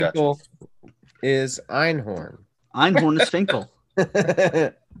Finkel is Einhorn. Einhorn is Finkel.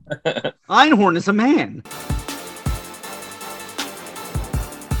 Einhorn is a man.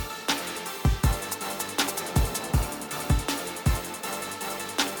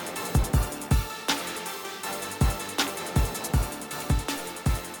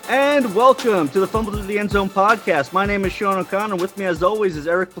 And welcome to the Fumble to the End Zone podcast. My name is Sean O'Connor. With me, as always, is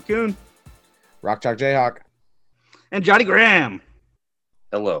Eric Platoon. Rock Chalk Jayhawk. And Johnny Graham.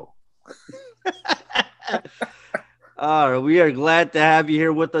 Hello. We are glad to have you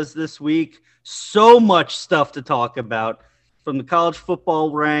here with us this week. So much stuff to talk about from the college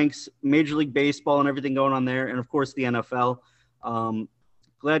football ranks, Major League Baseball and everything going on there, and, of course, the NFL.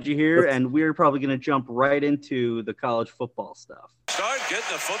 Glad you're here, and we're probably going to jump right into the college football stuff. Start getting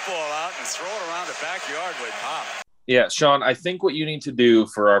the football out and throw it around the backyard with Pop. Yeah, Sean, I think what you need to do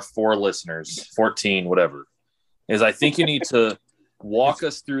for our 4 listeners, 14, whatever, is I think you need to walk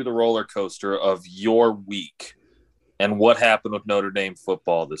us through the roller coaster of your week and what happened with Notre Dame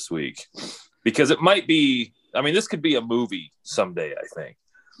football this week. Because it might be, I mean, this could be a movie someday, I think,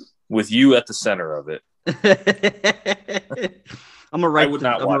 with you at the center of it. I'm gonna write the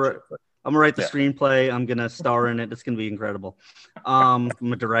Yeah. screenplay. I'm gonna star in it. It's gonna be incredible. I'm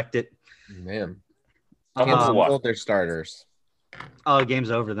gonna direct it. Man. Watch. Their starters. Oh,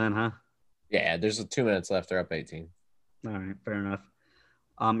 game's over then, huh? Yeah, there's 2 minutes left. They're up 18. All right, fair enough.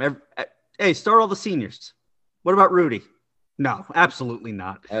 Hey, start all the seniors. What about Rudy? No, absolutely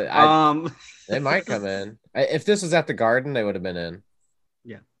not. They might come in. If this was at the Garden, they would have been in.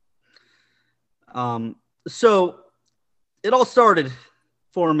 Yeah. So it all started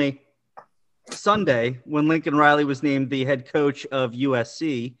for me Sunday when Lincoln Riley was named the head coach of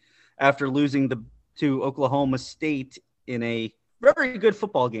USC after losing to Oklahoma State in a very good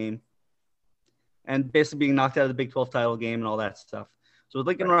football game and basically being knocked out of the Big 12 title game and all that stuff. So with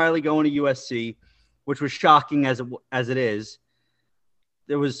Lincoln Riley going to USC, which was shocking as it is,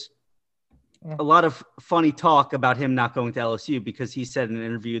 there was a lot of funny talk about him not going to LSU because he said in an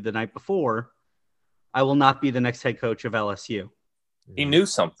interview the night before, I will not be the next head coach of LSU. He knew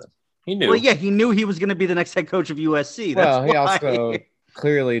something. He knew. Well, yeah, he knew he was going to be the next head coach of USC. He also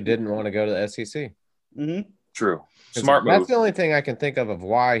clearly didn't want to go to the SEC. Mm-hmm. True. Smart move. That's the only thing I can think of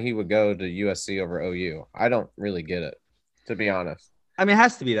why he would go to USC over OU. I don't really get it, to be honest. I mean, it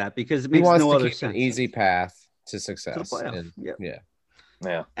has to be that because it makes no other keep sense. an easy path to success. To the playoff.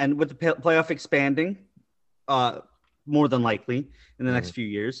 Yeah. And with the playoff expanding, more than likely in the next few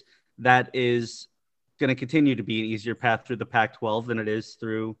years, that is going to continue to be an easier path through the Pac-12 than it is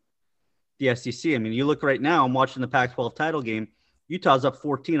through the SEC. I mean, you look right now, I'm watching the Pac-12 title game. Utah's up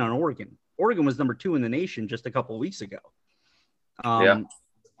 14 on Oregon. Oregon was number 2 in the nation just a couple of weeks ago.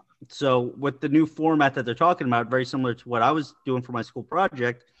 So with the new format that they're talking about, very similar to what I was doing for my school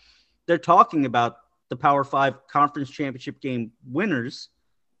project, they're talking about the Power 5 conference championship game winners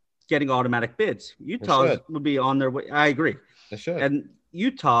getting automatic bids. Utah would be on their way. I agree. They should. And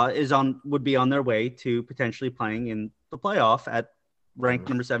Utah would be on their way to potentially playing in the playoff at ranked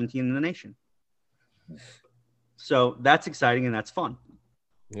number 17 in the nation. So that's exciting and that's fun.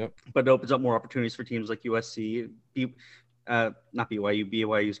 Yep. But it opens up more opportunities for teams like USC, not BYU.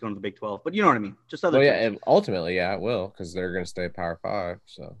 BYU is going to the Big 12, but you know what I mean. Just other. Well, yeah, and ultimately, yeah, it will because they're going to stay Power 5.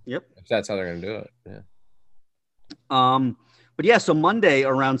 So yep, if that's how they're going to do it, yeah. But yeah, so Monday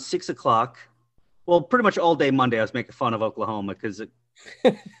around 6:00. Well, pretty much all day Monday, I was making fun of Oklahoma because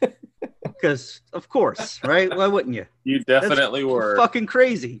of course, right? Why wouldn't you? You definitely were fucking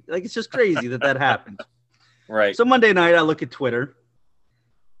crazy. Like it's just crazy that happened. Right. So Monday night, I look at Twitter,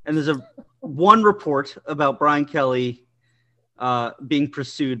 and there's one report about Brian Kelly being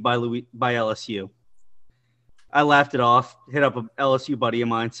pursued by LSU. I laughed it off, hit up a LSU buddy of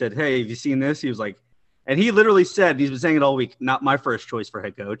mine, said, hey, have you seen this? He was like, and he literally said, he's been saying it all week, not my first choice for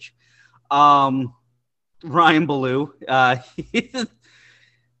head coach. Ryan Ballou.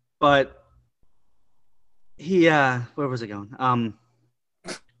 But he, where was it going?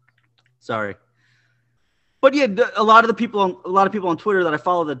 Sorry. But yeah, a lot of people on Twitter that I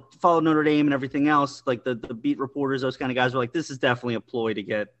follow Notre Dame and everything else, like the beat reporters, those kind of guys were like, this is definitely a ploy to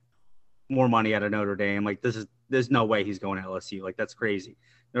get more money out of Notre Dame. Like there's no way he's going to LSU. Like that's crazy.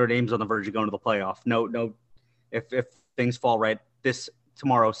 Notre Dame's on the verge of going to the playoff. No, if things fall right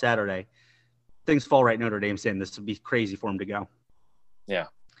tomorrow, Saturday, things fall right, Notre Dame's in. This would be crazy for him to go. Yeah.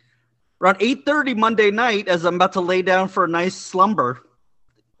 Around 8:30 Monday night, as I'm about to lay down for a nice slumber,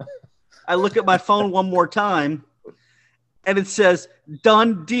 I look at my phone one more time, and it says,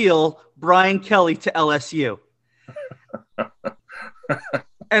 done deal, Brian Kelly to LSU.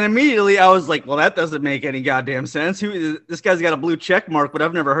 And immediately I was like, well, that doesn't make any goddamn sense. This guy's got a blue check mark, but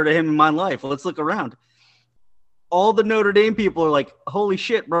I've never heard of him in my life. Well, let's look around. All the Notre Dame people are like, holy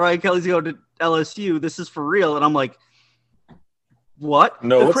shit, Brian Kelly's going to LSU. This is for real. And I'm like, what?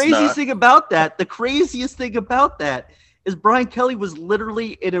 No, the it's craziest not. thing about that is Brian Kelly was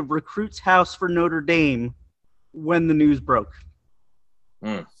literally in a recruit's house for Notre Dame when the news broke.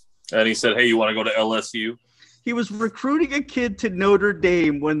 And he said, hey, you want to go to LSU? He was recruiting a kid to Notre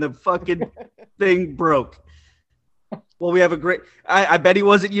Dame when the fucking thing broke. Well, we have a great – I bet he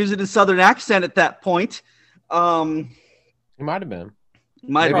wasn't using a Southern accent at that point. He might have been.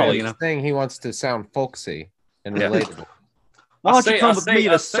 Might have been, he's saying he wants to sound folksy and Yeah. relatable. Why don't you come with me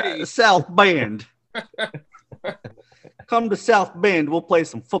to South Bend? Come to South Bend. We'll play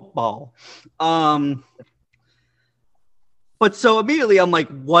some football. But so immediately I'm like,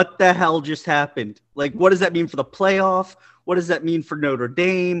 what the hell just happened? Like, what does that mean for the playoff? What does that mean for Notre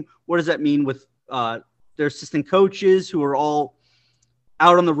Dame? What does that mean with their assistant coaches who are all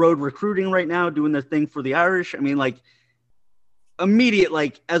out on the road recruiting right now, doing their thing for the Irish? I mean, like, immediate,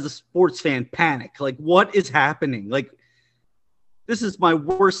 like, as a sports fan, panic. Like, what is happening? Like, this is my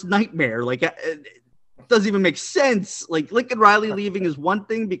worst nightmare. Like, it doesn't even make sense. Like, Lincoln Riley leaving is one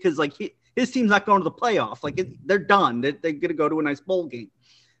thing because, like, his team's not going to the playoff. Like, they're done. They're going to go to a nice bowl game.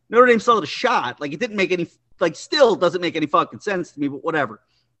 Notre Dame still had a shot. Like, it didn't make any, like, still doesn't make any fucking sense to me, but whatever.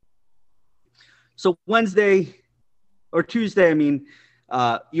 So Wednesday or Tuesday, I mean,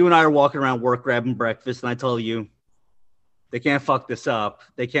 you and I are walking around work grabbing breakfast, and I tell you, they can't fuck this up.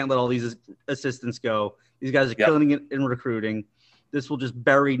 They can't let all these assistants go. These guys are killing it in recruiting. This will just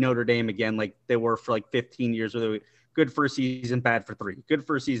bury Notre Dame again like they were for like 15 years where they were good for a season, bad for 3. Good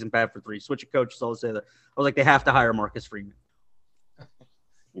for a season, bad for 3. Switch of coaches, I'll say that. I was like, they have to hire Marcus Freeman.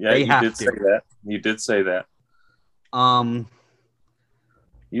 Yeah, you did say that. You did say that.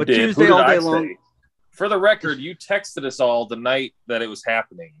 You did. Tuesday all day long. For the record, you texted us all the night that it was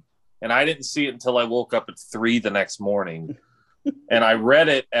happening, and I didn't see it until I woke up at 3 the next morning, and I read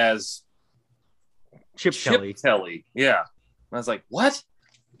it as Chip Kelly. Yeah. And I was like, what?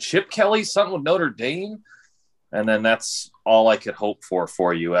 Chip Kelly, something with Notre Dame? And then that's all I could hope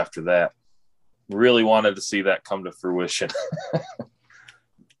for you after that. Really wanted to see that come to fruition.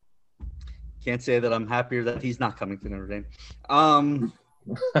 Can't say that I'm happier that he's not coming to Notre Dame.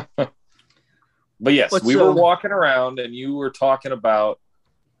 But yes, we were walking around and you were talking about,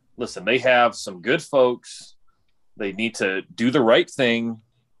 listen, they have some good folks. They need to do the right thing.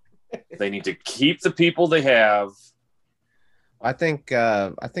 They need to keep the people they have. I think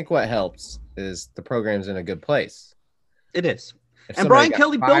what helps is the program's in a good place. It is. And Brian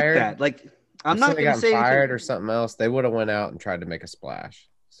Kelly built that. Like, I'm not going to say fired or something else. They would have went out and tried to make a splash.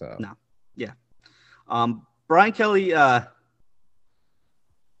 So no, yeah. Brian Kelly,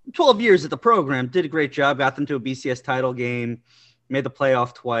 12 years at the program, did a great job. Got them to a BCS title game, made the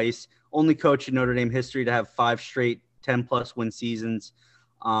playoff twice. Only coach in Notre Dame history to have 5 straight 10-plus win seasons.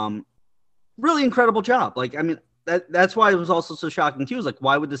 Really incredible job. Like, I mean, that's why it was also so shocking too. It was like,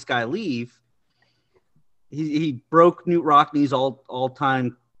 why would this guy leave? He broke Knute Rockne's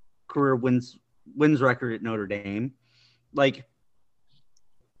all-time career wins record at Notre Dame. Like,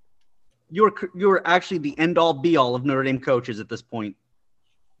 you're actually the end-all be-all of Notre Dame coaches at this point.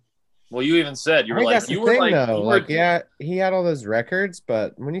 Well, you even said he had all those records,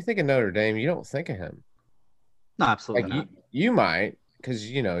 but when you think of Notre Dame, you don't think of him. No, absolutely like, not. You might, because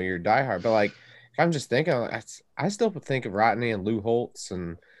you're diehard, but like if I'm just thinking, I still think of Rodney and Lou Holtz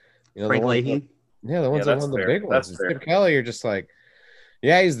and Frank Leahy. The ones that won the big ones. Chip Kelly, you're just like,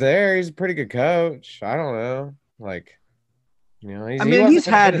 yeah, he's there. He's a pretty good coach. I don't know, like, he's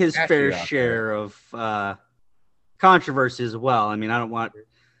had his fair share of controversy as well. I mean, I don't want.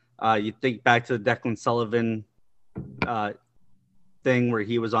 You think back to the Declan Sullivan thing where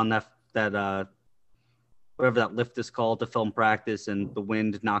he was on that whatever that lift is called to film practice, and the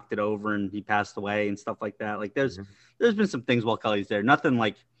wind knocked it over and he passed away and stuff like that. Like there's been some things while Kelly's there. Nothing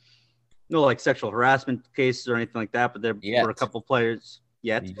like sexual harassment cases or anything like that, but there were a couple players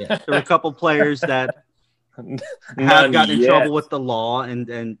there were a couple players that have gotten in trouble with the law,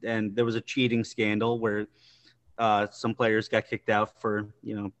 and there was a cheating scandal where some players got kicked out for,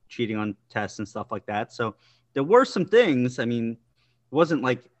 cheating on tests and stuff like that. So there were some things. I mean, it wasn't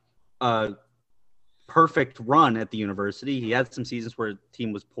like a perfect run at the university. He had some seasons where the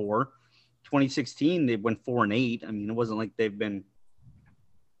team was poor. 2016, they went 4-8. I mean, it wasn't like they've been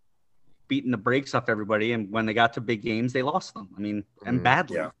beating the brakes off everybody. And when they got to big games, they lost them. I mean, and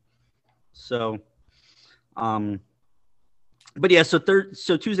badly. Yeah. So, but yeah, so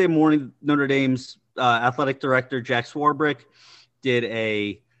Tuesday morning, Notre Dame's athletic director Jack Swarbrick did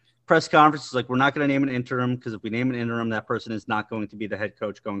a press conference. It's like, we're not going to name an interim because if we name an interim, that person is not going to be the head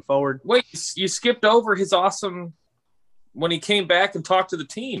coach going forward. Wait, you skipped over his awesome when he came back and talked to the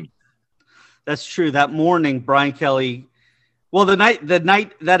team. That's true. That morning, Brian Kelly, well, the night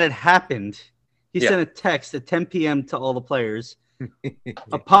that it happened, he sent a text at 10 p.m. to all the players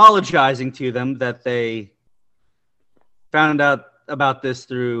apologizing to them that they found out about this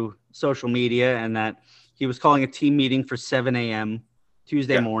through social media and that he was calling a team meeting for 7 a.m.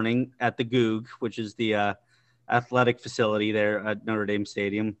 Tuesday morning at the Goog, which is the athletic facility there at Notre Dame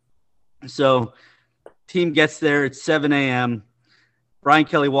Stadium. So team gets there at 7 a.m. Brian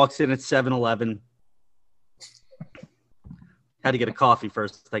Kelly walks in at 7-Eleven. Had to get a coffee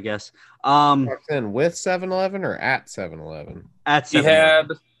first, I guess. Walked in with 7-Eleven or at 7-Eleven? At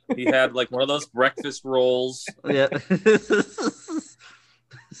 7-Eleven. He had like one of those breakfast rolls. Yeah. A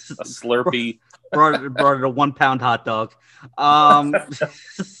Slurpee. Brought it a 1 pound hot dog.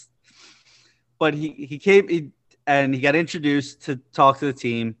 But he came and he got introduced to talk to the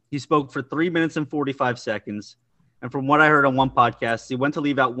team. He spoke for 3 minutes and 45 seconds. And from what I heard on one podcast, he went to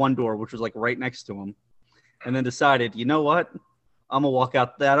leave out one door, which was like right next to him, and then decided, you know what? I'm going to walk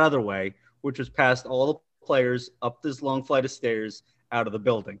out that other way, which was past all the players up this long flight of stairs out of the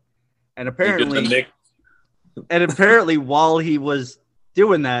building. And apparently, while he was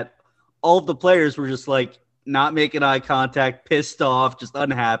doing that, all of the players were just like not making eye contact, pissed off, just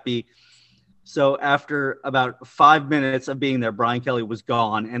unhappy. So after about 5 minutes of being there, Brian Kelly was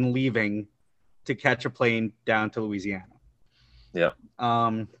gone and leaving to catch a plane down to Louisiana. Yeah.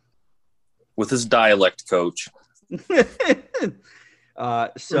 With his dialect coach.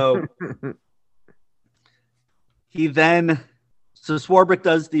 So Swarbrick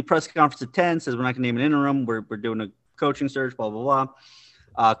does the press conference at 10, says we're not going to name an interim. We're doing a coaching search, blah, blah,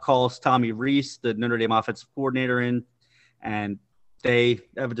 blah. Calls Tommy Rees, the Notre Dame offensive coordinator, in, and they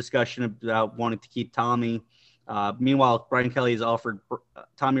have a discussion about wanting to keep Tommy. Meanwhile, Brian Kelly has offered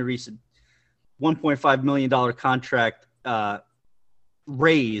Tommy Rees a $1.5 million contract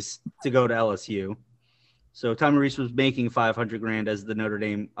raise to go to LSU. So Tommy Rees was making $500,000 as the Notre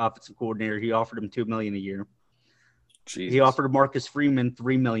Dame offensive coordinator. He offered him $2 million a year. Jesus. He offered Marcus Freeman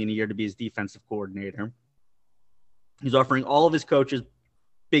 $3 million a year to be his defensive coordinator. He's offering all of his coaches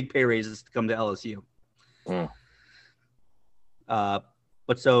big pay raises to come to LSU.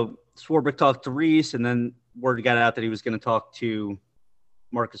 But so Swarbrick talked to Rees, and then word got out that he was going to talk to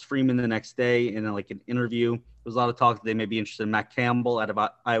Marcus Freeman the next day in like an interview. There was a lot of talk that they may be interested in Matt Campbell out of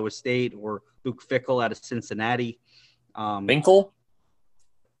Iowa State or Luke Fickell out of Cincinnati. Finkel?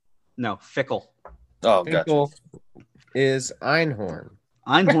 No, Fickell. Oh, Finkel gotcha. Is Einhorn.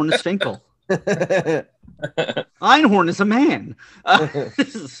 Einhorn is Finkel. Einhorn is a man.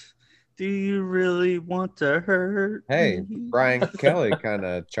 Do you really want to hurt Hey, me? Brian Kelly kind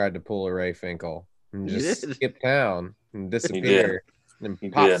of tried to pull a Ray Finkel and just skip town and disappear. And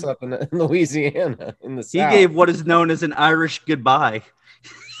pops up in Louisiana in the South. He gave what is known as an Irish goodbye.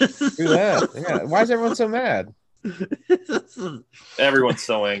 Do that. Yeah. Why is everyone so mad? Everyone's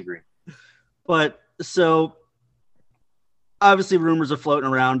so angry. But so obviously rumors are floating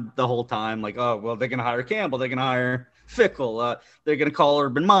around the whole time. Like, oh, well, they're going to hire Campbell. They're going to hire Fickell. They're going to call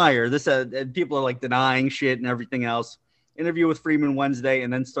Urban Meyer. And people are like denying shit and everything else. Interview with Freeman Wednesday,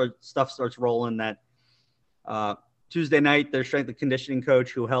 and then stuff starts rolling that Tuesday night, their strength and conditioning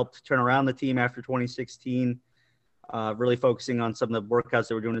coach who helped turn around the team after 2016, really focusing on some of the workouts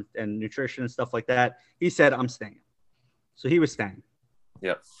they were doing and nutrition and stuff like that. He said, I'm staying. So he was staying.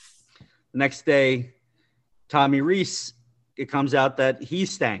 Yep. The next day, Tommy Rees, it comes out that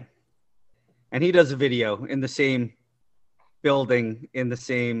he's staying. And he does a video in the same building, in the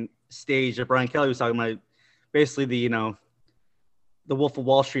same stage that Brian Kelly was talking about. Basically, the Wolf of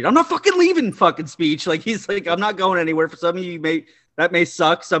Wall Street. I'm not fucking leaving fucking speech. Like, he's like, I'm not going anywhere. For some of you, that may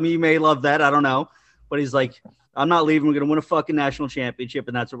suck. Some of you may love that. I don't know. But he's like, I'm not leaving. We're going to win a fucking national championship,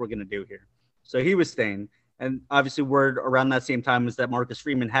 and that's what we're going to do here. So he was staying. And obviously word around that same time was that Marcus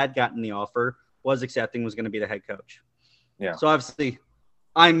Freeman had gotten the offer, was accepting, was going to be the head coach. Yeah. So obviously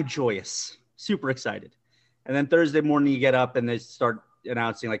I'm joyous, super excited. And then Thursday morning you get up and they start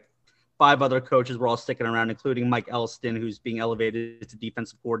announcing like 5 other coaches were all sticking around, including Mike Elston, who's being elevated to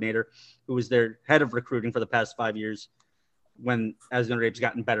defensive coordinator, who was their head of recruiting for the past 5 years as Notre Dame's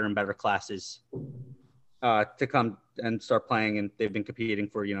gotten better and better classes to come and start playing. And they've been competing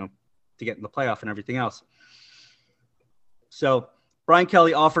for, to get in the playoff and everything else. So Brian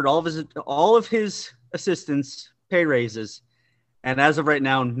Kelly offered all of his assistants pay raises. And as of right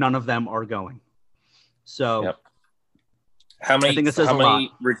now, none of them are going. So yep. How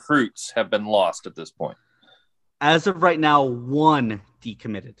many recruits have been lost at this point? as of right now, 1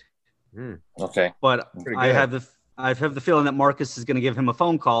 decommitted. Okay. But I have the feeling that Marcus is going to give him a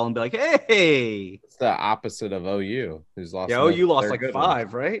phone call and be like, "Hey." It's the opposite of OU, who's lost. Yeah, OU lost like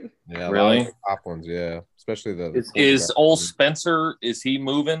 5, right? Yeah, really? Top ones, yeah. Especially the is old Spencer? Is he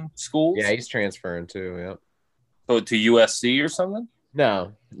moving schools? Yeah, he's transferring too. Yep. So to USC or something?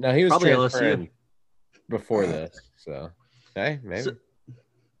 No, he was Probably transferring LSU. before this. So, hey, maybe.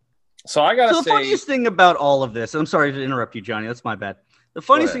 So I gotta say, the funniest thing about all of this, I'm sorry to interrupt you, Johnny. That's my bad. The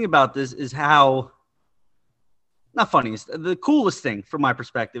funniest thing about this is how, not funniest, the coolest thing from my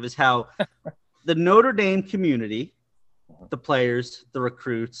perspective is how the Notre Dame community, the players, the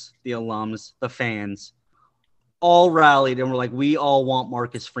recruits, the alums, the fans, all rallied and were like, we all want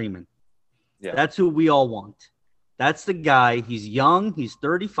Marcus Freeman. Yeah. That's who we all want. That's the guy. He's young. He's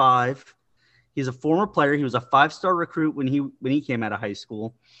 35. He's a former player. He was a 5-star recruit when he came out of high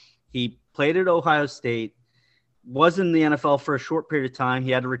school. He played at Ohio State. Was in the NFL for a short period of time. He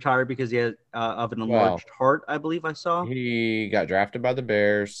had to retire because he had of an enlarged heart, I believe I saw. He got drafted by the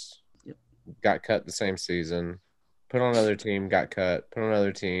Bears, got cut the same season, put on another team, got cut, put on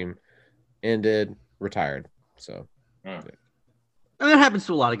another team, ended, retired. So, and that happens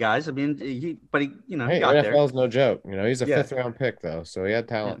to a lot of guys. I mean, he got NFL is no joke. He's a 5th-round pick though, so he had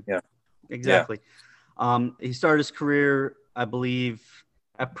talent. Yeah, exactly. Yeah. He started his career, I believe,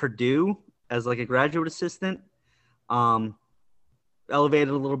 at Purdue as like a graduate assistant. Elevated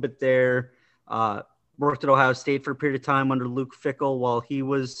a little bit there, worked at Ohio State for a period of time under Luke Fickell while he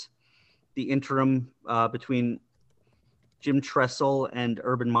was the interim between Jim Tressel and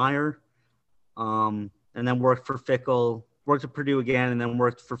Urban Meyer, and then worked for Fickell, worked at Purdue again, and then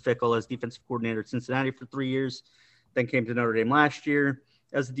worked for Fickell as defensive coordinator at Cincinnati for 3 years, then came to Notre Dame last year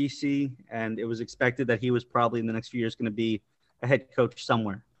as a DC, and it was expected that he was probably in the next few years going to be a head coach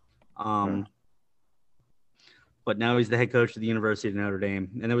somewhere. But now he's the head coach of the University of Notre Dame.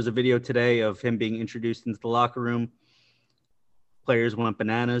 And there was a video today of him being introduced into the locker room. Players went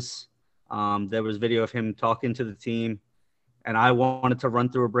bananas. There was video of him talking to the team. And I wanted to run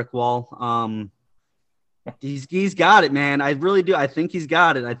through a brick wall. He's got it, man. I really do. I think he's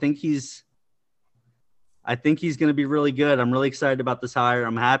got it. I think he's going to be really good. I'm really excited about this hire.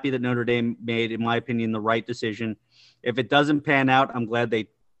 I'm happy that Notre Dame made, in my opinion, the right decision. If it doesn't pan out, I'm glad they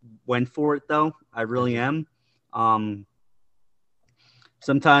went for it, though. I really am.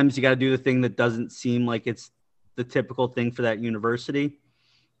 Sometimes you got to do the thing that doesn't seem like it's the typical thing for that university.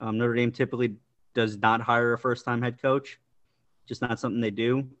 Notre Dame typically does not hire a first-time head coach. Just not something they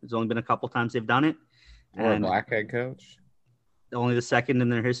do. There's only been a couple times they've done it. Or a black head coach. Only the second in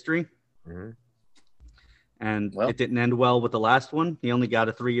their history. Mm-hmm. And it didn't end well with the last one. He only got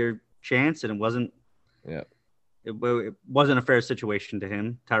a 3-year chance, and it wasn't. Yeah. It wasn't a fair situation to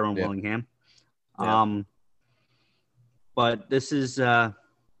him, Tyrone Willingham. Yeah. But this is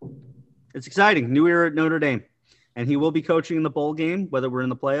it's exciting. New era at Notre Dame. And he will be coaching in the bowl game, whether we're in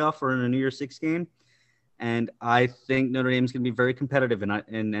the playoff or in a New Year's Six game. And I think Notre Dame is going to be very competitive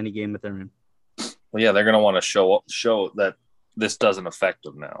in any game that they're in. Well, yeah, they're going to want to show that this doesn't affect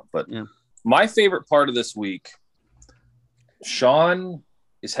them now. But my favorite part of this week, Sean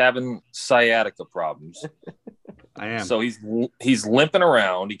is having sciatica problems. I am. So he's limping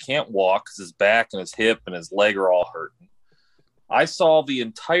around. He can't walk because his back and his hip and his leg are all hurting. I saw the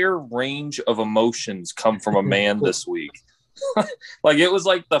entire range of emotions come from a man this week. Like it was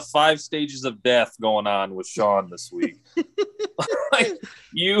like the 5 stages of death going on with Sean this week. Like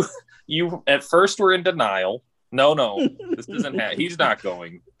you at first were in denial. No, this doesn't happen. He's not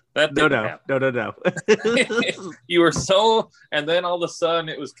going. That didn't happen. No. You were so, and then all of a sudden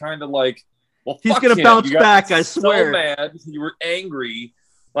it was kind of like, well, he's going to bounce back. I swear. So mad. You were angry.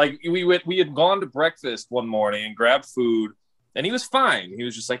 Like we had gone to breakfast one morning and grabbed food, and he was fine. He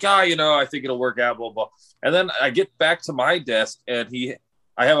was just like, I think it'll work out, blah, blah. And then I get back to my desk and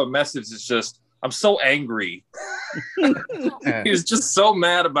I have a message that's just, I'm so angry. He was just so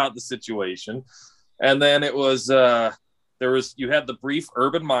mad about the situation. And then it was, you had the brief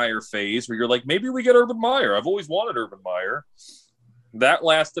Urban Meyer phase where you're like, maybe we get Urban Meyer. I've always wanted Urban Meyer. That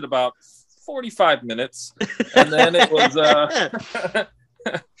lasted about 45 minutes. And then it was,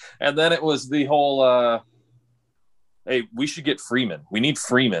 the whole, hey, we should get Freeman. We need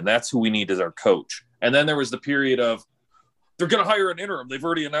Freeman. That's who we need as our coach. And then there was the period of, they're going to hire an interim. They've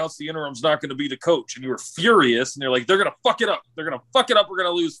already announced the interim's not going to be the coach. And you were furious. And they're like, they're going to fuck it up. They're going to fuck it up. We're going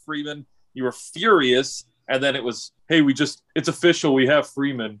to lose Freeman. You were furious. And then it was, hey, it's official. We have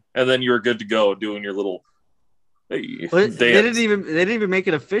Freeman. And then you were good to go doing your little, hey, they didn't even make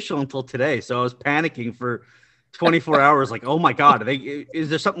it official until today. So I was panicking for 24 hours. Like, oh my God,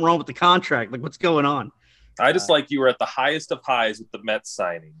 is there something wrong with the contract? Like, what's going on? I just like you were at the highest of highs with the Mets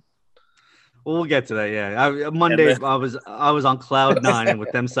signing. Well, we'll get to that. Yeah, Monday I was on cloud 9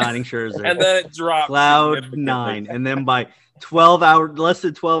 with them signing Scherzer, and then it dropped cloud 9, and then by less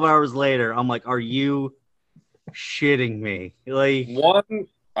than 12 hours later, I'm like, "Are you shitting me?" Like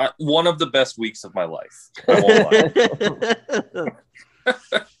one of the best weeks of my life. I won't lie.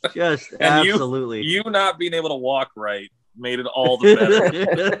 Just and absolutely. You not being able to walk right made it all the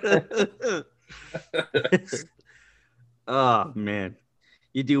better. Oh man.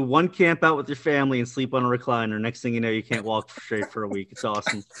 You do one camp out with your family and sleep on a recliner. Next thing you know, you can't walk straight for a week. It's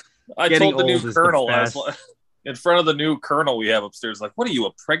awesome. I told the new colonel in front of the new colonel we have upstairs, like, what are you,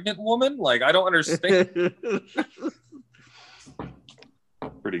 a pregnant woman? Like, I don't understand.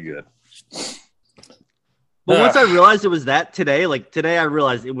 Pretty good. But once I realized it was that today I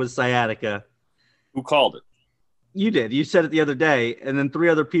realized it was sciatica. Who called it? You did. You said it the other day, and then 3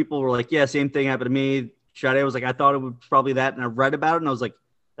 other people were like, yeah, same thing happened to me. Sade was like, I thought it was probably that, and I read about it, and I was like,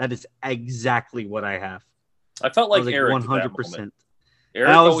 that is exactly what I have. I felt like Eric 100%. Eric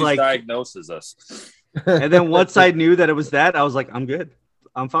always diagnoses us. And then once I knew that it was that, I was like, I'm good.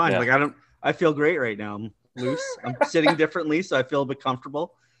 I'm fine. Yeah. I feel great right now. I'm loose. I'm sitting differently, so I feel a bit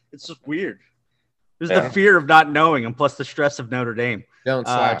comfortable. It's just weird. There's the fear of not knowing, and plus the stress of Notre Dame. Don't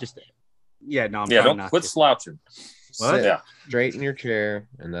slouch. I'm don't quit slouching. What? Yeah, straight in your chair,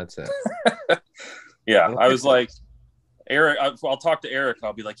 and that's it. Yeah, I was like, Eric, I'll talk to Eric.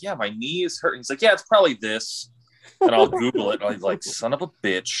 I'll be like, yeah, my knee is hurting. He's like, yeah, it's probably this. And I'll Google it. And I'll be like, son of a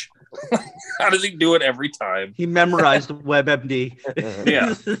bitch. How does he do it every time? He memorized WebMD.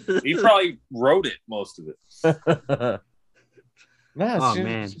 Yeah, he probably wrote it, most of it.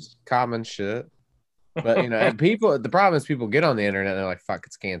 It's just common shit. But, the problem is people get on the internet and they're like, fuck,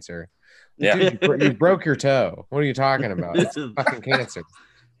 it's cancer. Yeah. Dude, you broke your toe. What are you talking about? It's fucking cancer.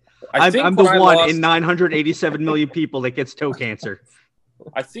 I'm the one in 987 million people that gets toe cancer.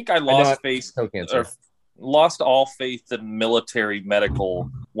 I think I lost all faith in military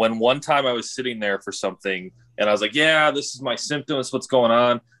medical when one time I was sitting there for something and I was like, yeah, this is my symptoms, what's going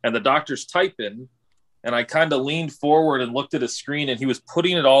on? And the doctor's typing and I kind of leaned forward and looked at his screen and he was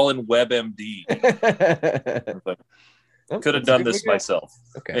putting it all in WebMD. Could have done this myself.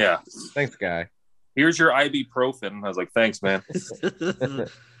 Okay. Yeah. Thanks, guy. Here's your ibuprofen. I was like, thanks, man.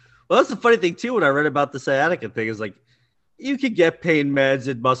 Well, that's the funny thing, too, when I read about the sciatica thing is like, you could get pain meds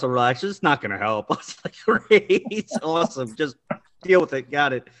and muscle relaxers. It's not going to help. I was like, great. It's awesome. Just deal with it.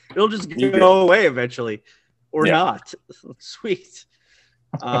 Got it. It'll just go away eventually or not. Sweet.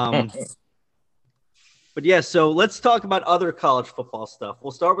 But yeah, so let's talk about other college football stuff.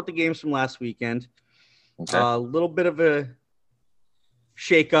 We'll start with the games from last weekend. Okay. A little bit of a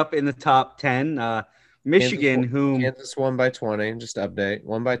shake-up in the top 10. Michigan, Kansas won by 20. Just update.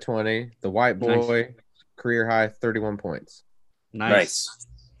 Won by 20. The white boy, career high, 31 points. Nice.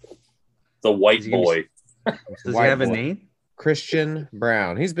 The white boy. Does he have a name? Christian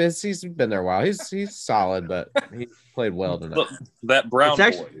Brown. He's been there a while. He's solid, but he played well tonight. That Brown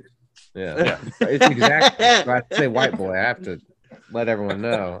boy. Yeah. It's exactly. I say white boy. I have to let everyone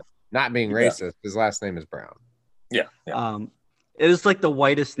know. Not being racist. His last name is Brown. Yeah. It is like the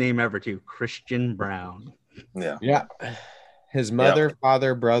whitest name ever, too. Christian Brown. Yeah. Yeah. His mother,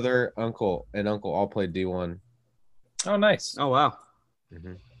 father, brother, uncle all played D1. Oh, nice. Oh, wow.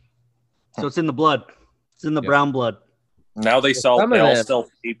 Mm-hmm. So it's in the blood. It's in the brown blood. Now they all sell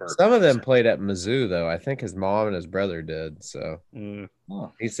paper. Some of them played at Mizzou, though. I think his mom and his brother did. So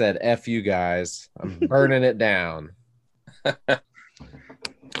he said, F you guys. I'm burning it down.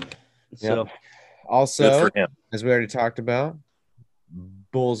 So also, as we already talked about,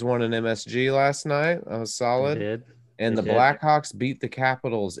 Bulls won an MSG last night. That was solid. And the Blackhawks beat the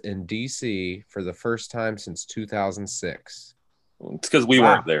Capitals in D.C. for the first time since 2006. It's because we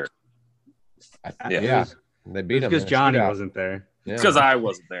weren't there. Yeah. They beat them. Because Johnny wasn't there. It's because I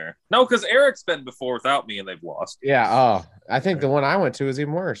wasn't there. No, because Eric's been before without me and they've lost. Yeah. Oh, I think the one I went to was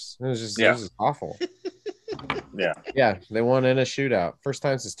even worse. It was just awful. Yeah. They won in a shootout. First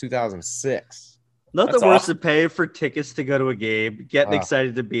time since 2006. Nothing worse than paying for tickets to go to a game, getting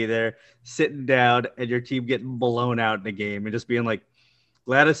excited to be there, sitting down, and your team getting blown out in a game, and just being like,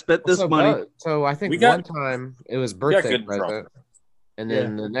 glad I spent this money. So I think one time it was birthday present, and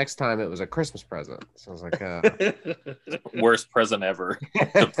then the next time it was a Christmas present. So I was like, worst present ever.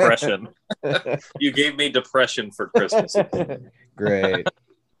 Depression. You gave me depression for Christmas. Great.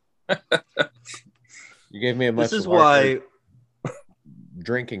 You gave me a much This is why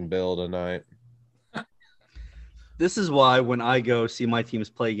drinking bill tonight. This is why when I go see my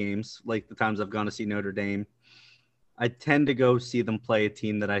teams play games, like the times I've gone to see Notre Dame, I tend to go see them play a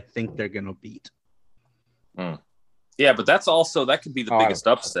team that I think they're going to beat. Yeah, but that could be the biggest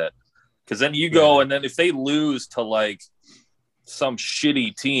upset. Because then you go, and then if they lose to like some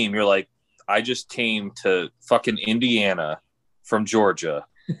shitty team, you're like, I just came to fucking Indiana from Georgia.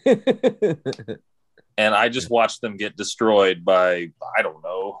 And I just watched them get destroyed by, I don't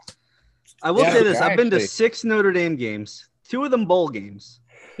know. I will say this. I've been to 6 Notre Dame games, 2 of them bowl games.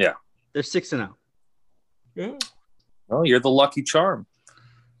 Yeah. They're 6-0. Yeah. Well, you're the lucky charm.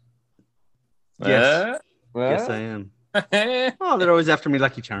 Yes. Yes, I am. Oh, they're always after me,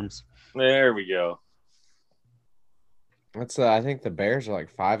 Lucky Charms. There we go. That's I think the Bears are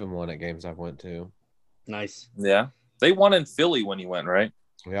like 5-1 at games I've went to. Nice. Yeah. They won in Philly when you went, right?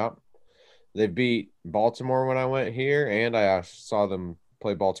 Yep. They beat Baltimore when I went here, and I saw them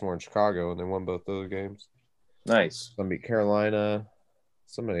play Baltimore and Chicago, and they won both those games. Nice. They beat Carolina,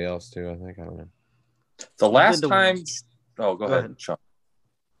 somebody else too, I think. I don't know. The last time – go ahead, Sean.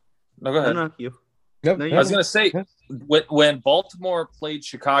 No, go ahead. No, you. Nope. I was going to say, when Baltimore played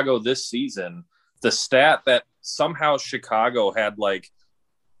Chicago this season, the stat that somehow Chicago had like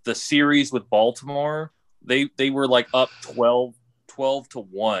the series with Baltimore, they were like up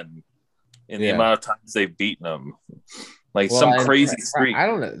 12-1 in the amount of times they've beaten them. Like some crazy streak. I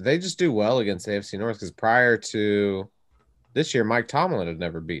don't know. They just do well against AFC North because prior to this year, Mike Tomlin had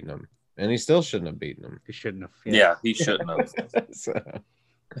never beaten them, and he still shouldn't have beaten them. He shouldn't have. Yeah, he shouldn't have.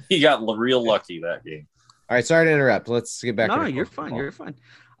 He got real lucky that game. All right, sorry to interrupt. Let's get back. No, you're fine. You're fine.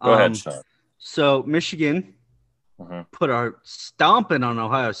 Go ahead, Sean. So Michigan put our stomping on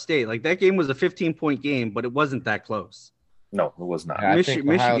Ohio State. Like that game was a 15-point game, but it wasn't that close. No, it was not. Yeah,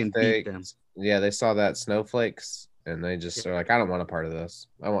 Michigan beat them. Yeah, they saw that snowflakes, and they just are like, I don't want a part of this.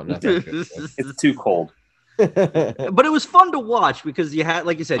 I want nothing. It's too cold. But it was fun to watch because you had,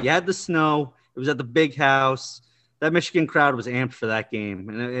 like you said, you had the snow. It was at the big house. That Michigan crowd was amped for that game,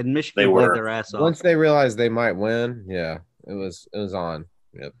 and Michigan played their ass off. Once they realized they might win, it was on.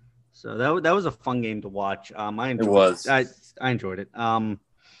 Yep. So that was a fun game to watch. I enjoyed it.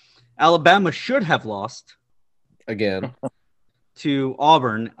 Alabama should have lost again to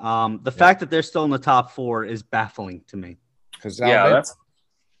Auburn. The fact that they're still in the top 4 is baffling to me.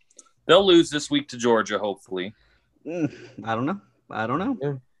 They'll lose this week to Georgia, hopefully. I don't know.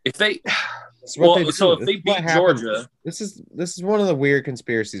 Yeah. If they if they beat Georgia, this is one of the weird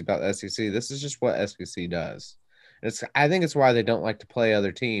conspiracies about the SEC. This is just what SEC does. I think it's why they don't like to play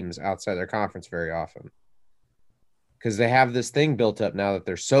other teams outside their conference very often, because they have this thing built up now that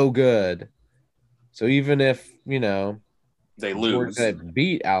they're so good. So even if they lose, Georgia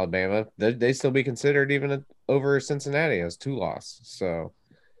beat Alabama, they still be considered even over Cincinnati as 2 losses. So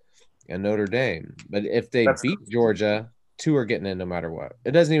and Notre Dame, but if they beat Georgia, 2 are getting in no matter what.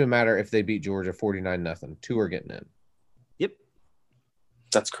 It doesn't even matter if they beat Georgia 49-0. 2 are getting in. Yep.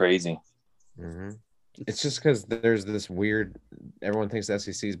 That's crazy. Mm-hmm. It's just because there's this weird – everyone thinks the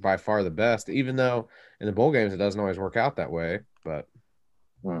SEC is by far the best, even though in the bowl games it doesn't always work out that way. But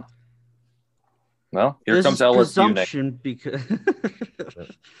well, here comes LSU next. Because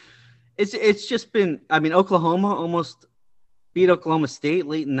it's just been – I mean, Oklahoma almost beat Oklahoma State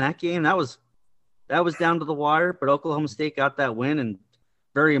late in that game. That was down to the wire, but Oklahoma State got that win, and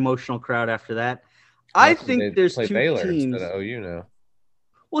very emotional crowd after that. I think there's 2 Baylor teams. Instead of OU now.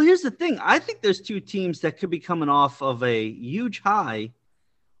 Well, here's the thing. I think there's 2 teams that could be coming off of a huge high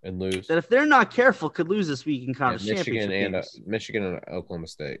and lose. That if they're not careful, could lose this week in conference championship games. Michigan and Oklahoma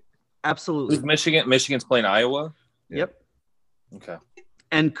State. Absolutely. Who's Michigan? Michigan's playing Iowa? Yep. Okay.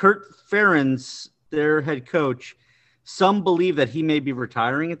 And Kurt Ferentz, their head coach, some believe that he may be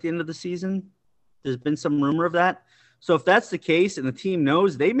retiring at the end of the season. There's been some rumor of that. So if that's the case and the team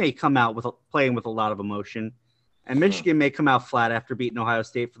knows, they may come out playing with a lot of emotion. And Michigan may come out flat after beating Ohio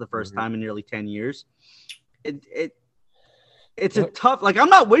State for the first time in nearly 10 years. It's a tough – like, I'm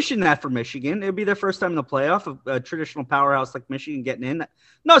not wishing that for Michigan. It would be their first time in the playoff, a traditional powerhouse like Michigan getting in.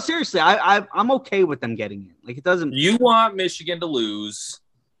 No, seriously, I'm okay with them getting in. Like, it doesn't – You want Michigan to lose.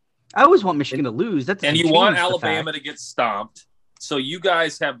 I always want Michigan to lose. And you want Alabama to get stomped, so you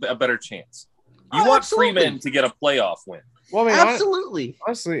guys have a better chance. You want Freeman to get a playoff win. Well, I mean, absolutely.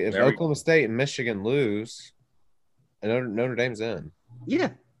 Honestly, if Oklahoma State and Michigan lose, Notre Dame's in. Yeah.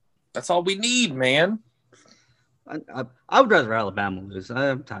 That's all we need, man. I would rather Alabama lose.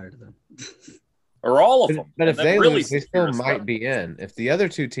 I'm tired of them. Or all of them. But if they lose, they still might be in. If the other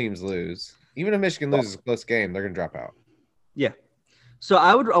 2 teams lose, even if Michigan loses a close game, they're going to drop out. Yeah. So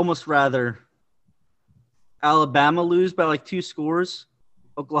I would almost rather Alabama lose by like 2 scores,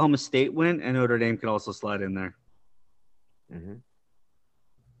 Oklahoma State win, and Notre Dame can also slide in there. Mm-hmm.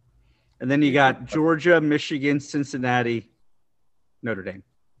 And then you got Georgia, Michigan, Cincinnati, Notre Dame.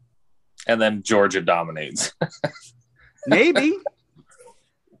 And then Georgia dominates. Maybe.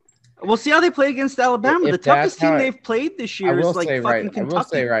 We'll see how they play against Alabama. The toughest team they've played this year is like fucking Kentucky. I will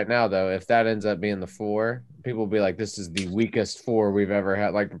say right now, though, if that ends up being the 4, people will be like, this is the weakest 4 we've ever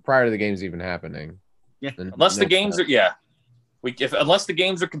had, like prior to the games even happening. Yeah. Unless the games are, unless the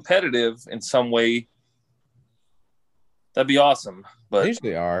games are competitive in some way, that'd be awesome. But they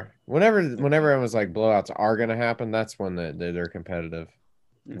usually are. Whenever everyone's like blowouts are going to happen, that's when they're competitive.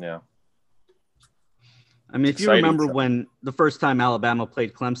 Yeah. I mean, if you remember when the first time Alabama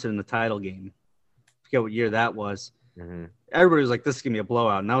played Clemson in the title game, I forget what year that was, everybody was like, this is going to be a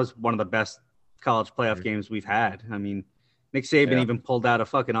blowout. And that was one of the best college playoff games we've had. I mean, Nick Saban even pulled out a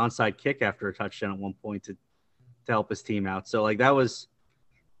fucking onside kick after a touchdown at one point to help his team out. So, like, that was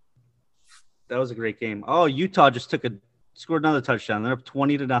a great game. Oh, Utah just scored another touchdown. They're up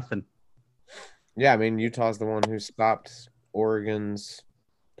 20-0. Yeah, I mean, Utah's the one who stopped Oregon's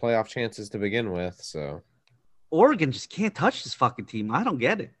playoff chances to begin with, so. Oregon just can't touch this fucking team. I don't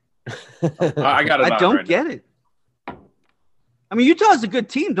get it. I don't get it. I mean, Utah's a good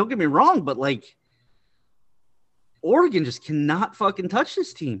team. Don't get me wrong, but like Oregon just cannot fucking touch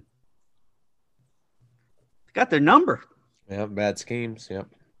this team. They got their number. Yeah, bad schemes. Yep.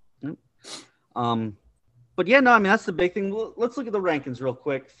 But yeah, no, I mean that's the big thing. Let's look at the rankings real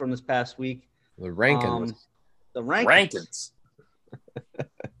quick from this past week. The rankings. I've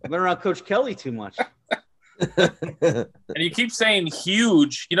been around Coach Kelly too much. And you keep saying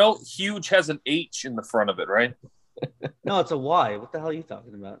huge. You know, huge has an H in the front of it, right? No, it's a Y. What the hell are you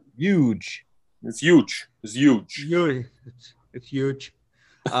talking about? Huge. It's huge. It's huge. It's huge.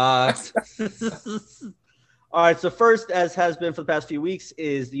 All right. So first, as has been for the past few weeks,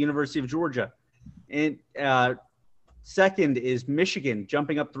 is the University of Georgia. And second is Michigan,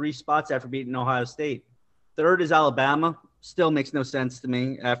 jumping up 3 spots after beating Ohio State. Third is Alabama. Still makes no sense to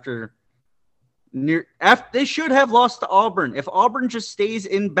me after they should have lost to Auburn. If Auburn just stays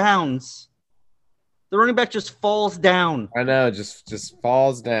in bounds, the running back just falls down. I know, just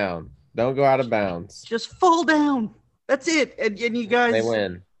falls down. Don't go out of bounds. Just fall down. That's it. And you guys, they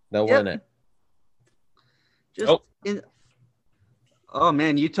win. They'll win it. Oh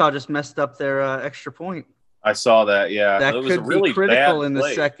man, Utah just messed up their extra point. I saw that. Yeah, that it was could really be critical bad in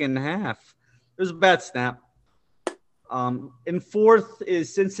the second half. It was a bad snap. In fourth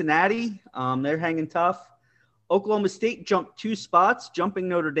is Cincinnati. They're hanging tough. Oklahoma State jumped 2 spots, jumping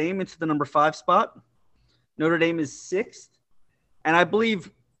Notre Dame into the number 5 spot. Notre Dame is 6th. And I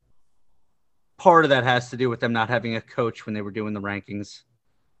believe part of that has to do with them not having a coach when they were doing the rankings.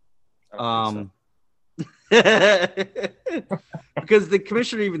 Because the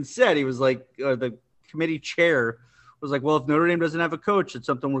commissioner even said, he was like, the committee chair was like, well, if Notre Dame doesn't have a coach, it's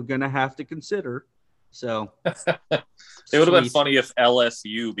something we're going to have to consider. So it would have been funny if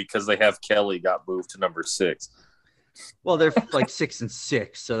LSU, because they have Kelly, got moved to number 6. Well, they're like 6 and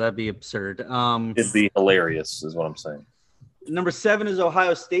 6, so that'd be absurd. It'd be hilarious, is what I'm saying. Number 7 is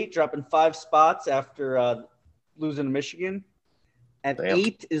Ohio State, dropping 5 spots after losing to Michigan. At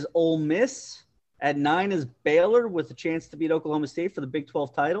 8 is Ole Miss. At 9 is Baylor with a chance to beat Oklahoma State for the Big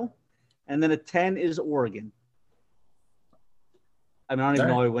 12 title. And then at 10 is Oregon. I mean, I don't even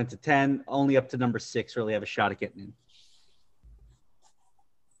know why we went to 10. Only up to number 6 really have a shot at getting in.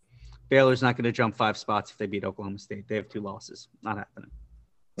 Baylor's not going to jump 5 spots if they beat Oklahoma State. They have 2 losses. Not happening.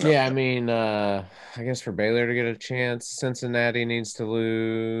 Yeah, I mean, I guess for Baylor to get a chance, Cincinnati needs to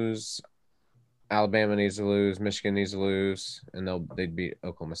lose. Alabama needs to lose. Michigan needs to lose. And they'd beat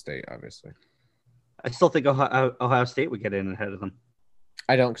Oklahoma State, obviously. I still think Ohio State would get in ahead of them.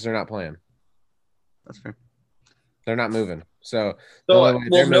 I don't, because they're not playing. That's fair. They're not moving. So will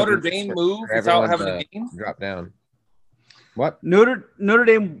Notre Dame move without having a game? Drop down. What? Notre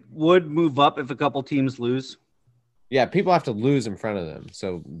Dame would move up if a couple teams lose. Yeah, people have to lose in front of them.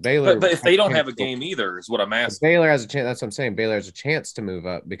 So Baylor, but if they don't have a game either, is what I'm asking. Baylor has a chance. That's what I'm saying. Baylor has a chance to move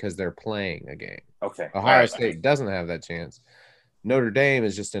up because they're playing a game. Okay. Ohio State doesn't have that chance. Notre Dame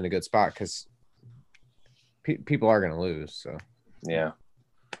is just in a good spot because people are going to lose. So yeah,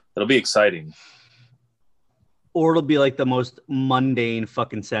 it'll be exciting. Or it'll be like the most mundane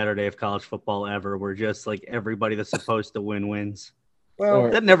fucking Saturday of college football ever, where just like everybody that's supposed to win wins.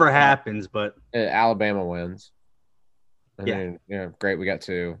 Well, that never happens, but Alabama wins. And then, great. We got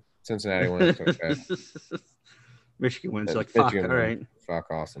 2. Cincinnati wins. Okay. Michigan wins. Like, fuck. All right.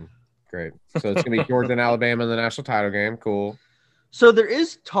 Fuck. Awesome. Great. So it's going to be Georgia and Alabama in the national title game. Cool. So there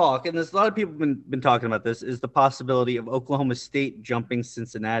is talk, and there's a lot of people been talking about this, is the possibility of Oklahoma State jumping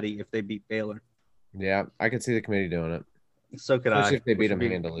Cincinnati if they beat Baylor. Yeah, I could see the committee doing it. So could Especially if they beat them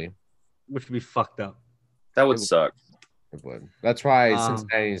handily. Which would be fucked up. That would suck. It would. That's why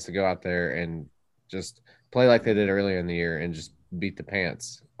Cincinnati needs to go out there and just play like they did earlier in the year and just beat the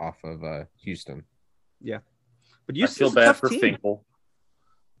pants off of Houston. Yeah. But I feel bad for Finkel.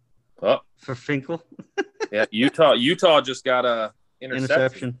 Oh. For Finkel? Yeah, Utah just got a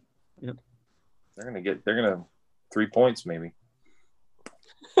interception. Yep. They're gonna 3 points maybe.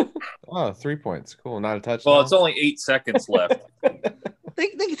 Oh, 3 points. Cool. Not a touchdown. Well, it's only 8 seconds left. They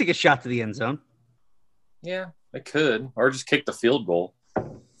can take a shot to the end zone. Yeah, they could. Or just kick the field goal.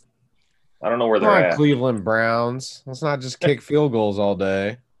 I don't know where they're at. Cleveland Browns. Let's not just kick field goals all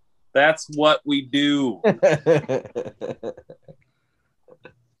day. That's what we do.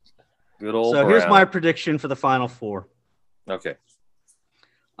 Good old So Brown. here's my prediction for the Final Four. Okay.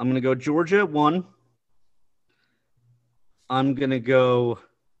 I'm going to go Georgia at 1. I'm going to go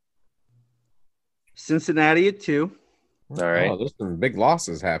Cincinnati at 2. All right. Oh, there's some big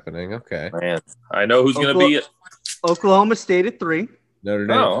losses happening. Okay. Man, I know who's going to be it. Oklahoma State at 3. Notre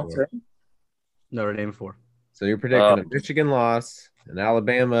Dame. Okay. Notre Dame at 4. So you're predicting a Michigan loss, an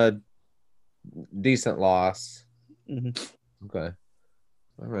Alabama decent loss. Mm-hmm. Okay.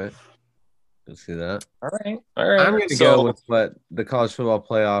 All right. Let's see that. All right. I'm going to go with what the College Football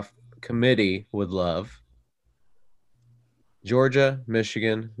Playoff Committee would love. Georgia,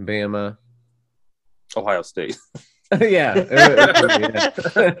 Michigan, Bama. Ohio State. Yeah.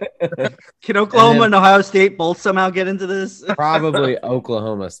 Can Oklahoma and Ohio State both somehow get into this? Probably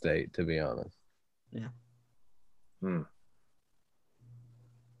Oklahoma State, to be honest. Yeah.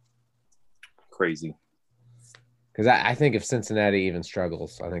 Crazy. Because I think if Cincinnati even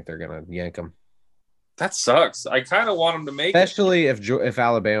struggles, I think they're going to yank them. That sucks. I kind of want them to make Especially if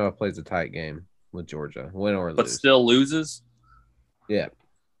Alabama plays a tight game with Georgia, win or lose. But still loses? Yeah.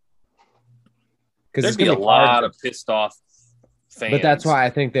 There'd be a lot of pissed off fans. But that's why I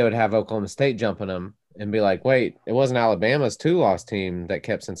think they would have Oklahoma State jumping them and be like, wait, it wasn't Alabama's 2-loss team that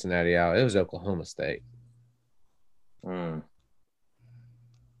kept Cincinnati out. It was Oklahoma State. Yeah,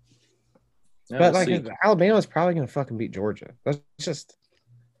 but Alabama's probably going to fucking beat Georgia. That's just.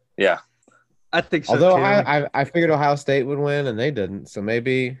 Yeah. I think so. Although too. I figured Ohio State would win and they didn't. So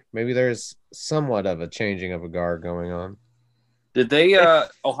maybe there's somewhat of a changing of a guard going on. Did they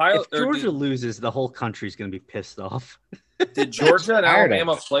Ohio? If Georgia loses, the whole country's going to be pissed off. Did Georgia and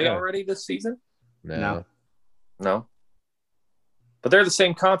Alabama play already this season? No. But they're the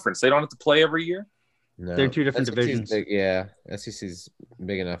same conference. They don't have to play every year? No. They're in 2 different SEC's divisions. Big, yeah. SEC's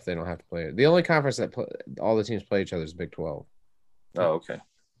big enough they don't have to play it. The only conference that all the teams play each other is Big 12. Oh, okay.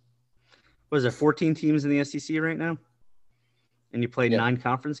 What is there, 14 teams in the SEC right now? And you play 9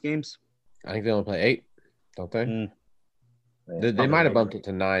 conference games? I think they only play 8, don't they? They might have bumped it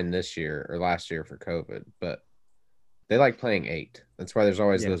to 9 this year or last year for COVID, but they like playing 8. That's why there's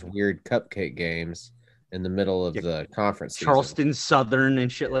always those weird cupcake games in the middle of the conference season. Charleston Southern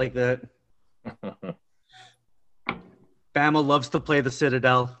and shit like that. Bama loves to play the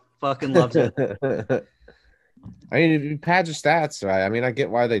Citadel. Fucking loves it. I mean, if you pad your stats, right? I mean, I get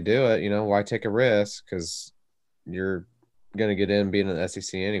why they do it. You know, why take a risk? Because you're going to get in being an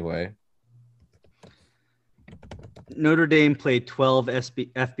SEC anyway. Notre Dame played 12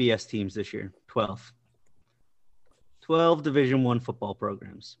 FBS teams this year. 12 Division I football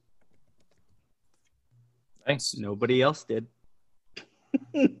programs. Thanks. Nobody else did.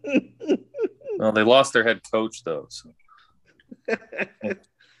 Well, they lost their head coach, though. So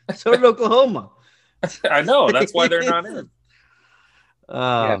did Oklahoma. I know. That's why they're not in.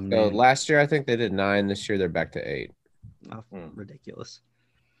 So last year, I think they did 9. This year, they're back to 8. Oh, ridiculous.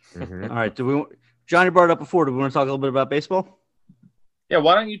 Mm-hmm. All right. Johnny brought it up before. Do we want to talk a little bit about baseball? Yeah,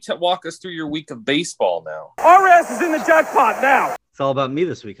 why don't you walk us through your week of baseball now? Our ass is in the jackpot now. It's all about me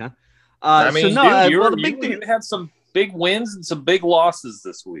this week, huh? I mean, you had some big wins and some big losses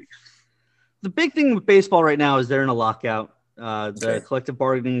this week. The big thing with baseball right now is they're in a lockout. The collective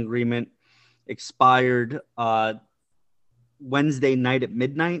bargaining agreement expired Wednesday night at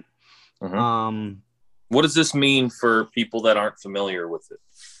midnight. Mm-hmm. What does this mean for people that aren't familiar with it,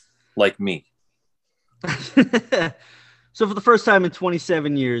 like me? So for the first time in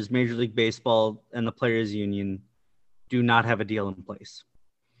 27 years, Major League Baseball and the Players Union do not have a deal in place.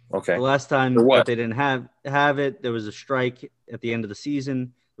 Okay. The last time that they didn't have it, there was a strike at the end of the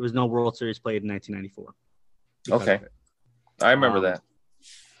season. There was no World Series played in 1994. Okay. I remember that.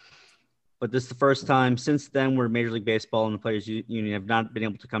 But this is the first time since then where Major League Baseball and the Players Union have not been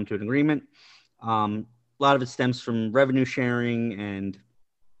able to come to an agreement. A lot of it stems from revenue sharing and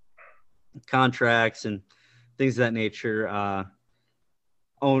contracts and things of that nature.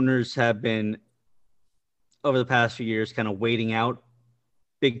 Owners have been, over the past few years, kind of waiting out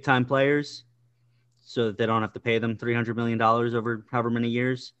big-time players so that they don't have to pay them $300 million over however many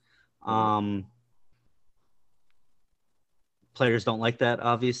years. Players don't like that,